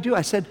 what should I do?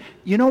 I said,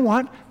 you know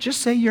what?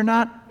 Just say you're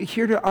not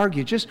here to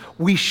argue.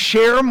 We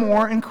share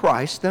more in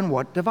Christ than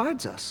what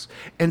divides us.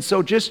 And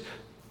so just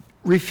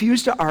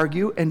refuse to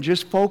argue and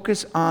just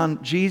focus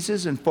on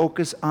Jesus and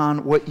focus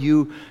on what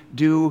you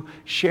do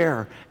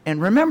share.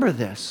 And remember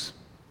this.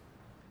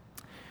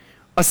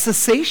 A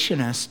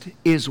cessationist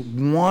is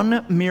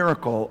one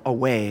miracle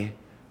away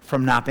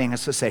from not being a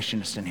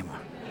cessationist anymore.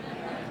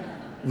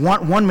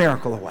 One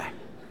miracle away.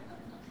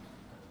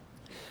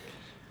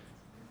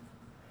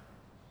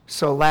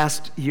 So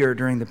last year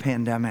during the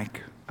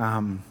pandemic,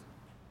 I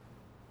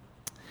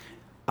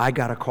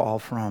got a call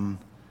from,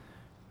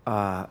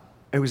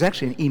 it was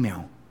actually an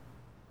email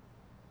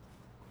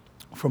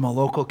from a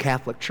local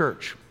Catholic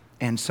church.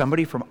 And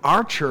somebody from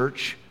our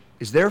church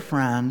is their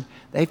friend.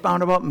 They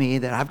found about me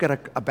that I've got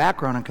a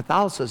background in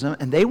Catholicism,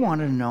 and they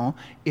wanted to know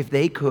if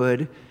they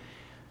could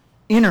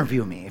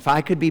interview me, if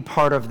I could be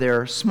part of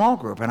their small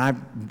group. And I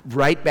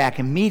write back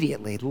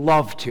immediately,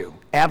 love to,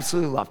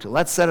 absolutely love to.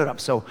 Let's set it up.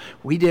 So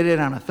we did it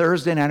on a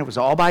Thursday night. It was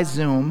all by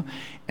Zoom,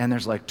 and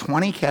there's like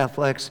 20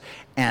 Catholics,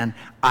 and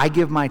I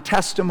give my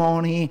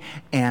testimony,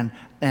 and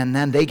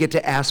then they get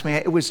to ask me.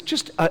 It was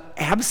just an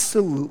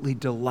absolutely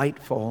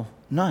delightful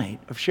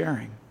night of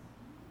sharing.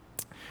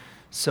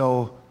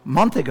 So a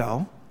month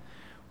ago,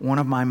 one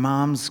of my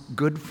mom's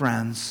good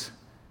friends,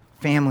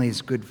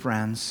 family's good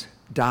friends,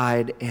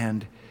 died,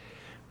 and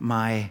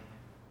my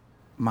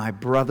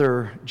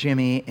brother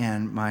Jimmy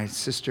and my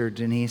sister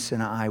Denise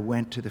and I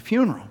went to the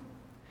funeral.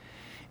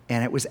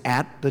 And it was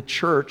at the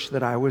church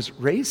that I was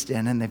raised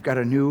in, and they've got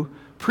a new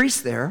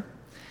priest there.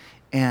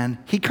 And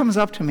he comes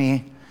up to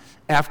me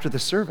after the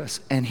service,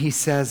 and he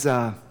says,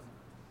 I've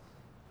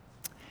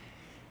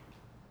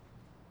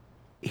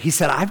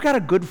got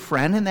a good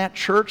friend in that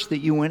church that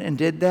you went and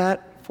did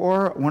that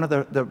for. One of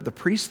the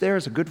priests there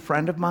is a good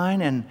friend of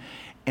mine,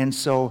 and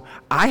so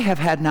I have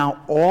had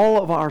now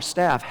all of our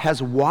staff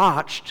has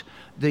watched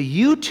the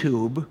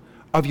YouTube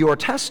of your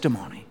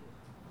testimony.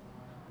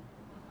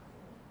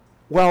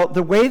 Well,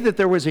 the way that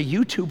there was a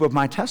YouTube of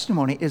my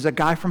testimony is a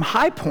guy from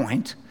High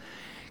Point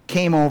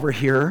came over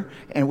here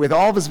and with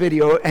all of his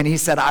video, and he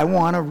said, I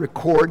want to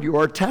record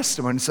your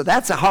testimony. So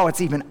that's how it's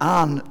even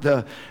on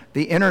the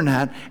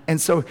internet. And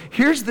so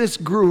here's this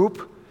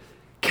group,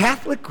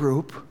 Catholic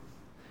group,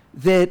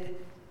 they're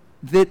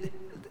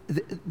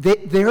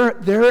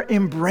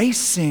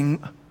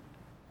embracing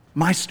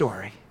my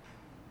story.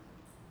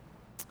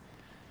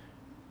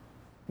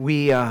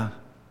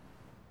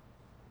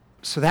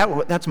 So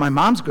that's my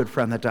mom's good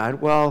friend that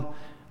died. Well,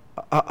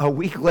 a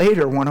week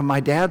later, one of my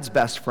dad's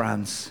best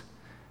friends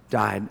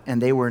died, and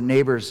they were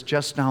neighbors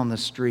just down the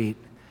street.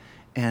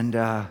 And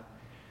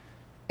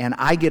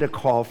I get a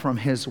call from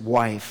his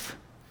wife,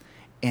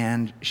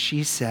 and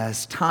she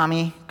says,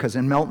 Tommy, because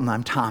in Milton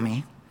I'm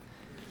Tommy,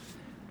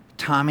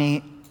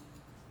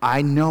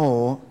 I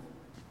know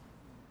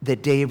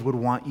that Dave would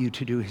want you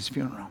to do his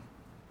funeral.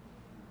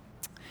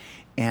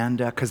 And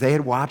because they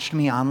had watched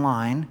me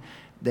online,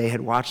 they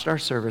had watched our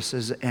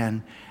services,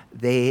 and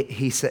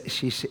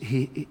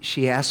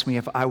she asked me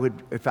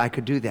if I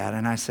could do that,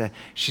 and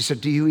she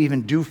said, do you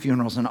even do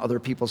funerals in other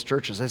people's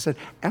churches? I said,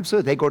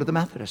 absolutely. They go to the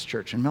Methodist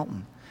Church in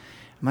Milton.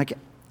 I'm like,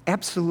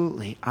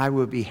 absolutely, I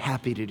would be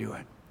happy to do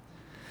it.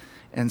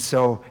 And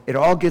so it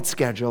all gets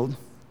scheduled,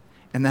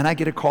 and then I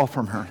get a call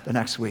from her the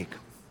next week.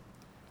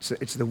 So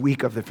it's the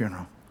week of the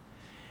funeral.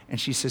 And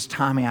she says,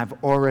 Tommy, I've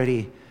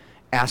already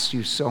asked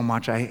you so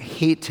much. I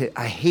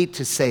hate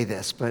to say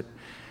this, but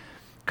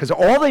because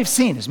all they've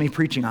seen is me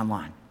preaching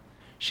online.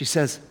 She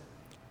says,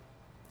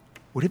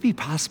 would it be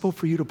possible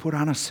for you to put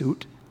on a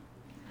suit?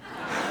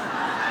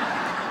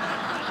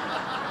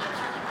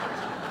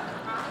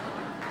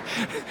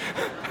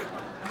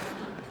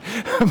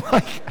 I'm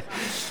like,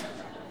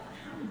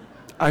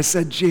 I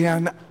said,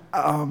 Jan,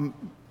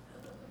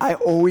 I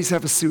always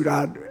have a suit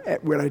on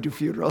when I do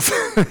funerals.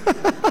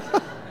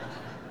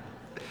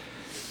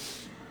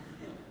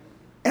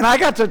 And I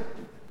got to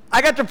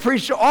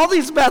preach to all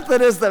these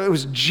Methodists that it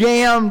was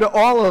jammed.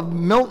 All of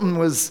Milton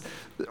was,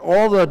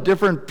 all the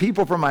different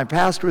people from my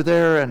past were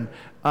there. And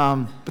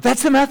but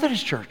that's the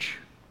Methodist Church.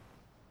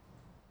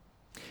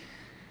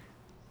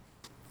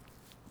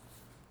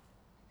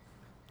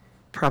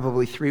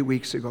 Probably 3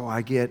 weeks ago,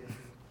 I get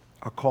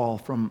a call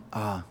from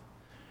a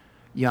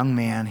young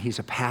man. He's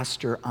a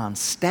pastor on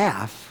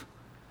staff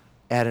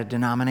at a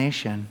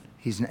denomination.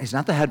 He's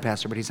not the head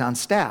pastor, but he's on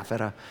staff at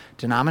a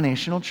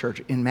denominational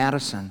church in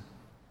Madison.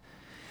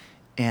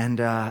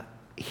 And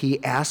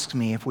he asked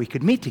me if we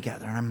could meet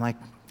together. And I'm like,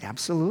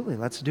 absolutely,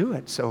 let's do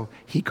it. So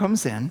he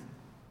comes in,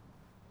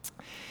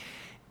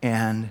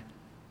 and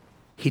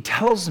he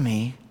tells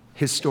me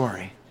his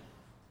story.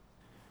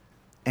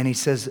 And he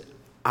says,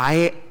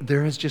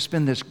 there has just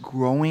been this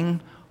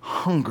growing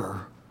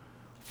hunger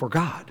for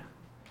God.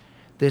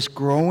 This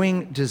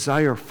growing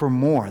desire for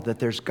more, that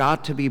there's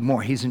got to be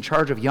more. He's in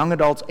charge of young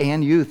adults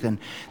and youth, and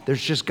there's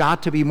just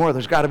got to be more.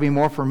 There's got to be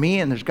more for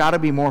me, and there's got to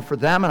be more for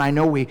them, and I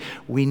know we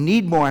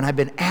need more, and I've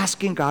been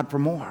asking God for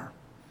more.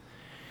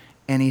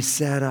 And he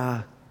said,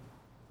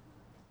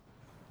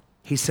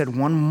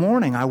 one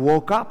morning I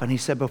woke up, and he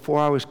said, before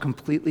I was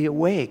completely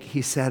awake,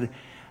 he said,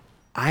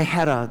 I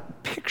had a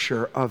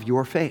picture of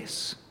your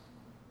face.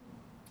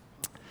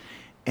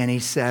 And he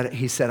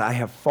said, I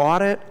have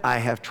fought it, I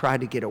have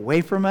tried to get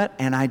away from it,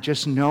 and I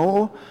just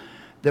know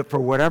that for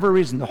whatever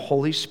reason, the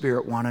Holy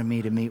Spirit wanted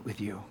me to meet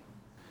with you.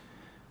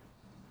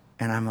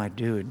 And I'm like,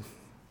 dude,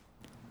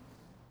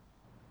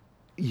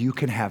 you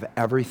can have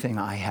everything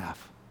I have.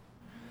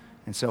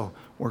 And so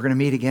we're going to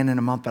meet again in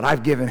a month, but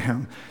I've given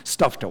him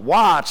stuff to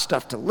watch,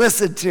 stuff to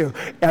listen to.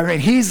 I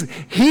mean,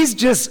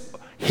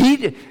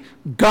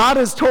 God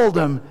has told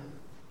him,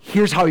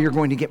 here's how you're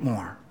going to get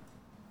more.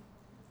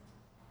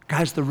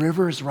 Guys, the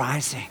river is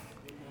rising.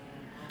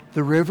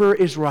 The river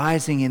is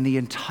rising in the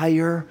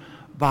entire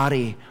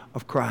body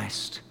of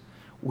Christ.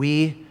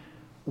 We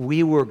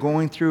were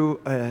going through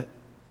a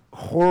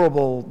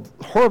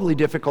horribly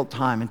difficult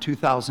time in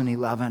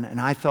 2011, and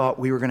I thought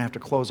we were going to have to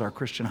close our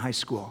Christian high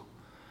school.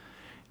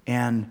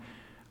 And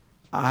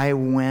I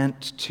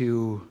went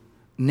to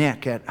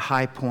Nick at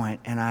High Point,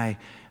 and I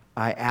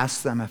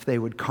asked them if they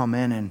would come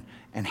in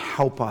and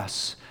help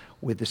us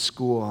with the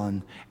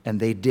school, and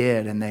they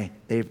did, and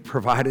they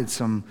provided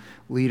some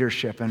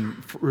leadership, and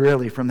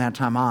really from that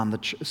time on, the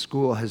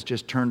school has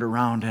just turned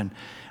around. And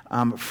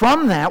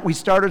from that, we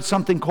started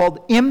something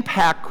called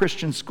Impact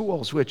Christian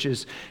Schools, which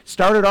is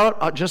started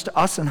out just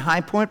us in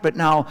High Point, but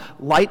now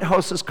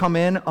Lighthouse has come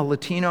in, a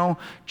Latino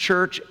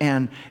church,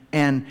 and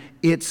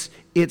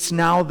it's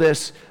now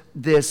this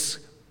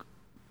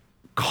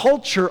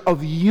culture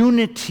of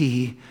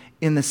unity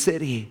in the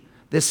city.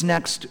 This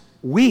next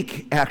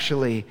week,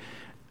 actually,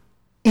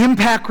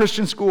 Impact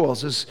Christian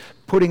Schools is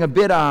putting a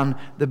bid on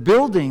the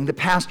building that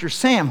Pastor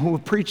Sam, who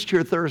preached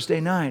here Thursday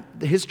night,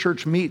 his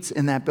church meets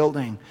in that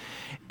building.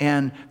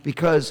 And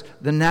because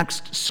the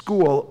next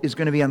school is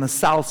going to be on the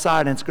south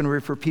side, and it's going to be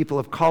for people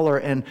of color,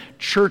 and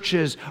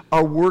churches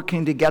are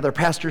working together.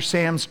 Pastor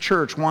Sam's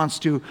church wants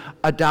to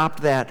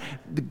adopt that.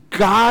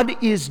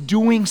 God is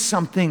doing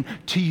something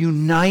to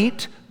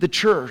unite the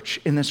church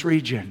in this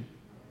region.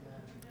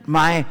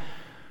 My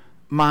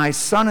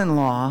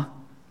son-in-law,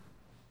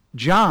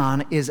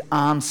 John, is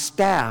on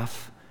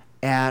staff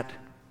at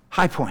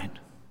High Point,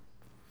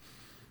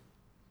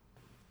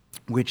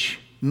 which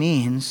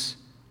means,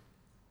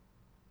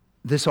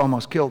 this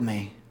almost killed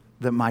me,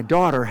 that my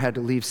daughter had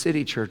to leave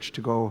City Church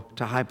to go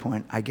to High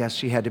Point. I guess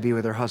she had to be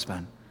with her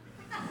husband.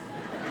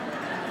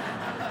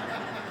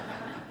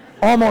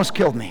 Almost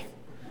killed me.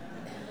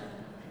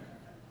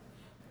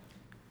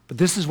 But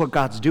this is what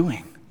God's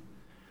doing.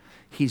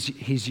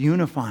 He's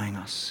unifying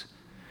us.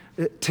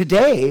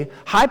 Today,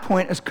 High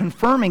Point is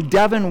confirming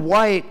Devin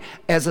White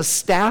as a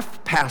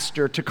staff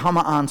pastor to come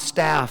on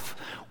staff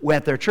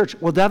at their church.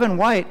 Well, Devin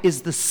White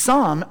is the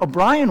son of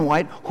Brian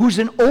White, who's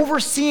an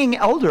overseeing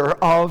elder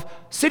of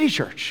City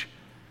Church.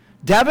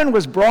 Devin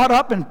was brought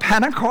up in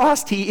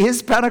Pentecost. He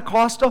is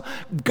Pentecostal.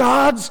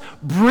 God's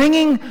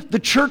bringing the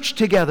church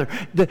together.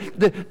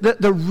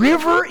 The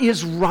river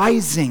is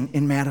rising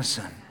in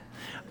Madison.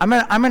 I'm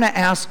going to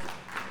ask.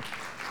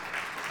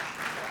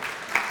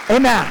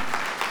 Amen.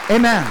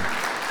 Amen.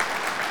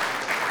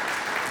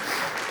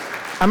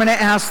 I'm going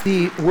to ask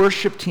the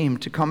worship team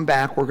to come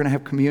back. We're going to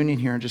have communion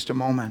here in just a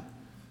moment.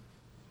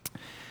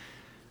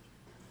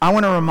 I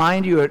want to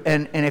remind you,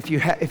 and if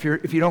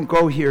you don't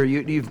go here,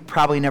 you've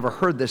probably never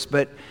heard this,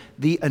 but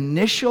the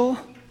initial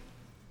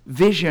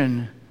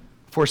vision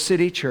for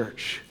City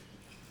Church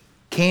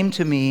came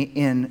to me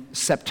in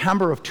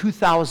September of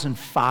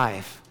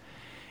 2005,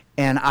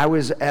 and I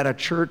was at a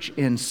church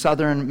in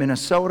southern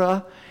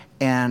Minnesota,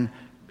 and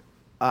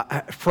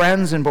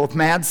friends in both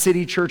Mad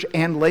City Church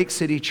and Lake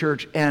City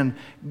Church, and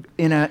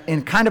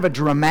in kind of a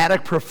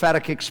dramatic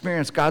prophetic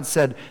experience, God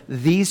said,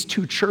 these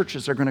two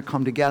churches are going to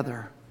come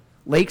together.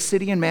 Lake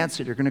City and Mad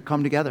City are going to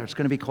come together. It's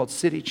going to be called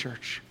City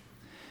Church.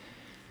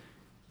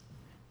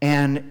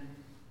 And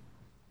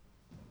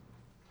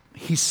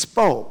he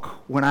spoke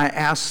when I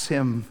asked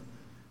him,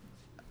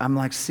 I'm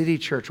like, City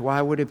Church,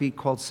 why would it be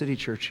called City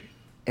Church?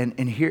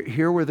 And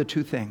here were the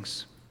two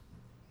things.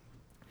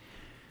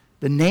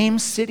 The name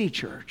City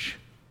Church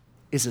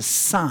is a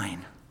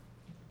sign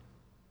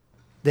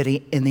that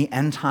in the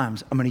end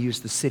times, I'm going to use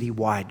the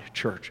city-wide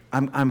church.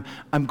 I'm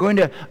going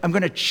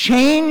to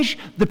change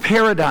the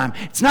paradigm.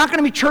 It's not going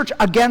to be church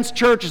against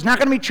church. It's not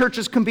going to be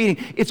churches competing.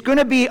 It's going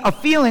to be a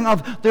feeling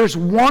of there's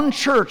one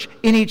church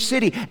in each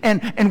city,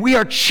 and we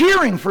are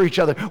cheering for each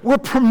other. We're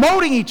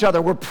promoting each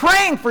other. We're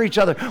praying for each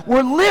other.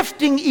 We're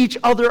lifting each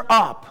other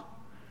up.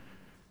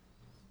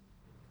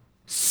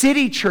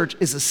 City Church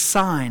is a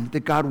sign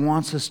that God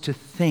wants us to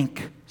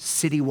think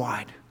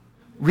citywide,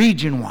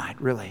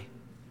 region-wide, really.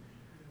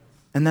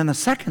 And then the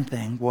second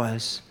thing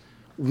was,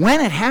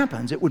 when it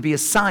happens, it would be a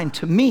sign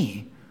to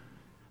me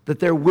that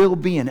there will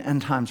be an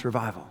end times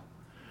revival.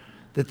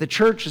 That the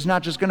church is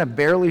not just going to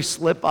barely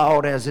slip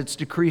out as it's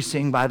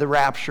decreasing by the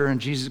rapture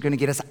and Jesus is going to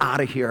get us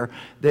out of here.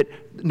 The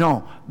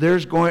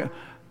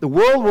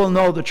world will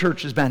know the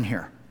church has been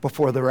here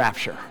before the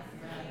rapture.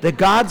 That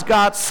God's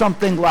got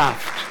something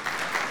left.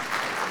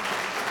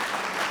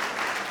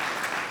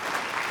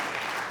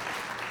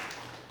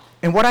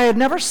 And what I had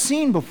never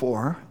seen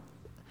before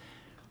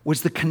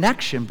was the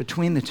connection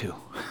between the two.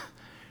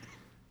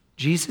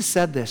 Jesus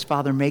said this,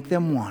 Father, make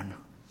them one,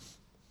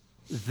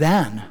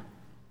 then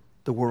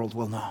the world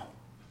will know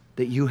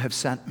that you have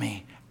sent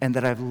me and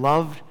that I've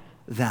loved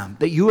them,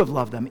 that you have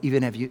loved them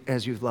even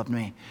as you've loved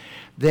me.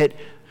 That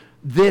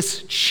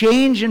this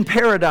change in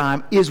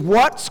paradigm is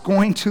what's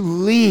going to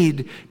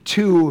lead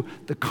to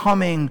the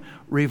coming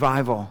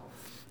revival.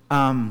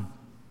 One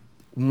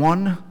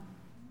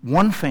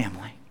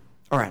family.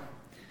 All right.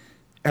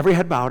 Every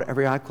head bowed,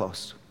 every eye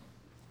closed.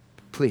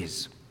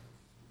 Please.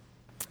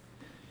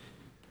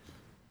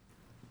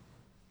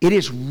 It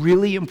is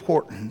really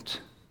important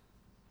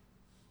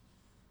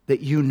that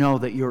you know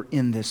that you're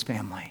in this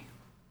family.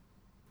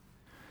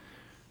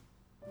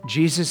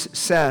 Jesus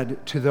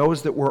said to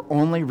those that were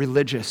only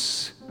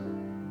religious,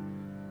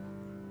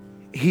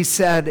 he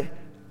said,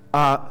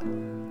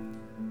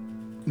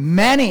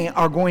 many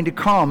are going to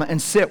come and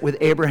sit with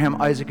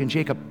Abraham, Isaac, and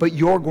Jacob, but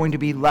you're going to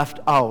be left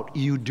out,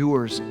 you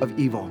doers of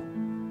evil.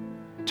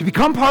 To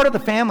become part of the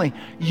family,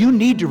 you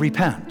need to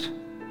repent.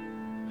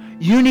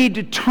 You need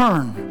to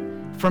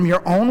turn from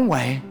your own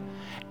way,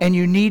 and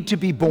you need to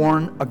be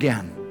born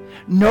again.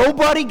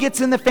 Nobody gets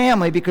in the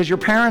family because your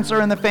parents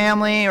are in the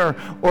family or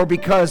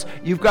because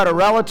you've got a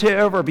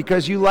relative or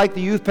because you like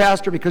the youth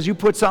pastor, because you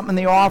put something in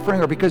the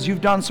offering or because you've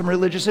done some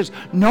religious things.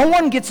 No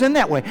one gets in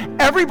that way.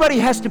 Everybody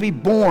has to be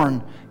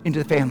born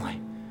into the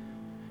family.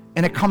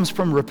 And it comes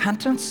from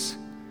repentance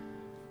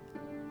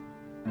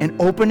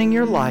and opening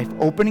your life,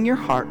 opening your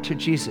heart to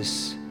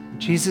Jesus.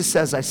 Jesus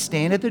says, I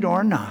stand at the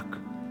door and knock.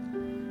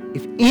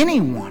 If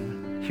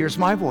anyone hears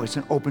my voice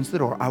and opens the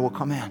door, I will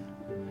come in.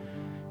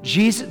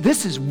 Jesus,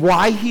 this is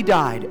why he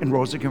died and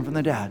rose again from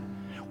the dead,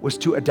 was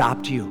to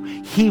adopt you.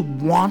 He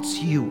wants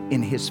you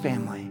in his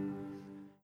family.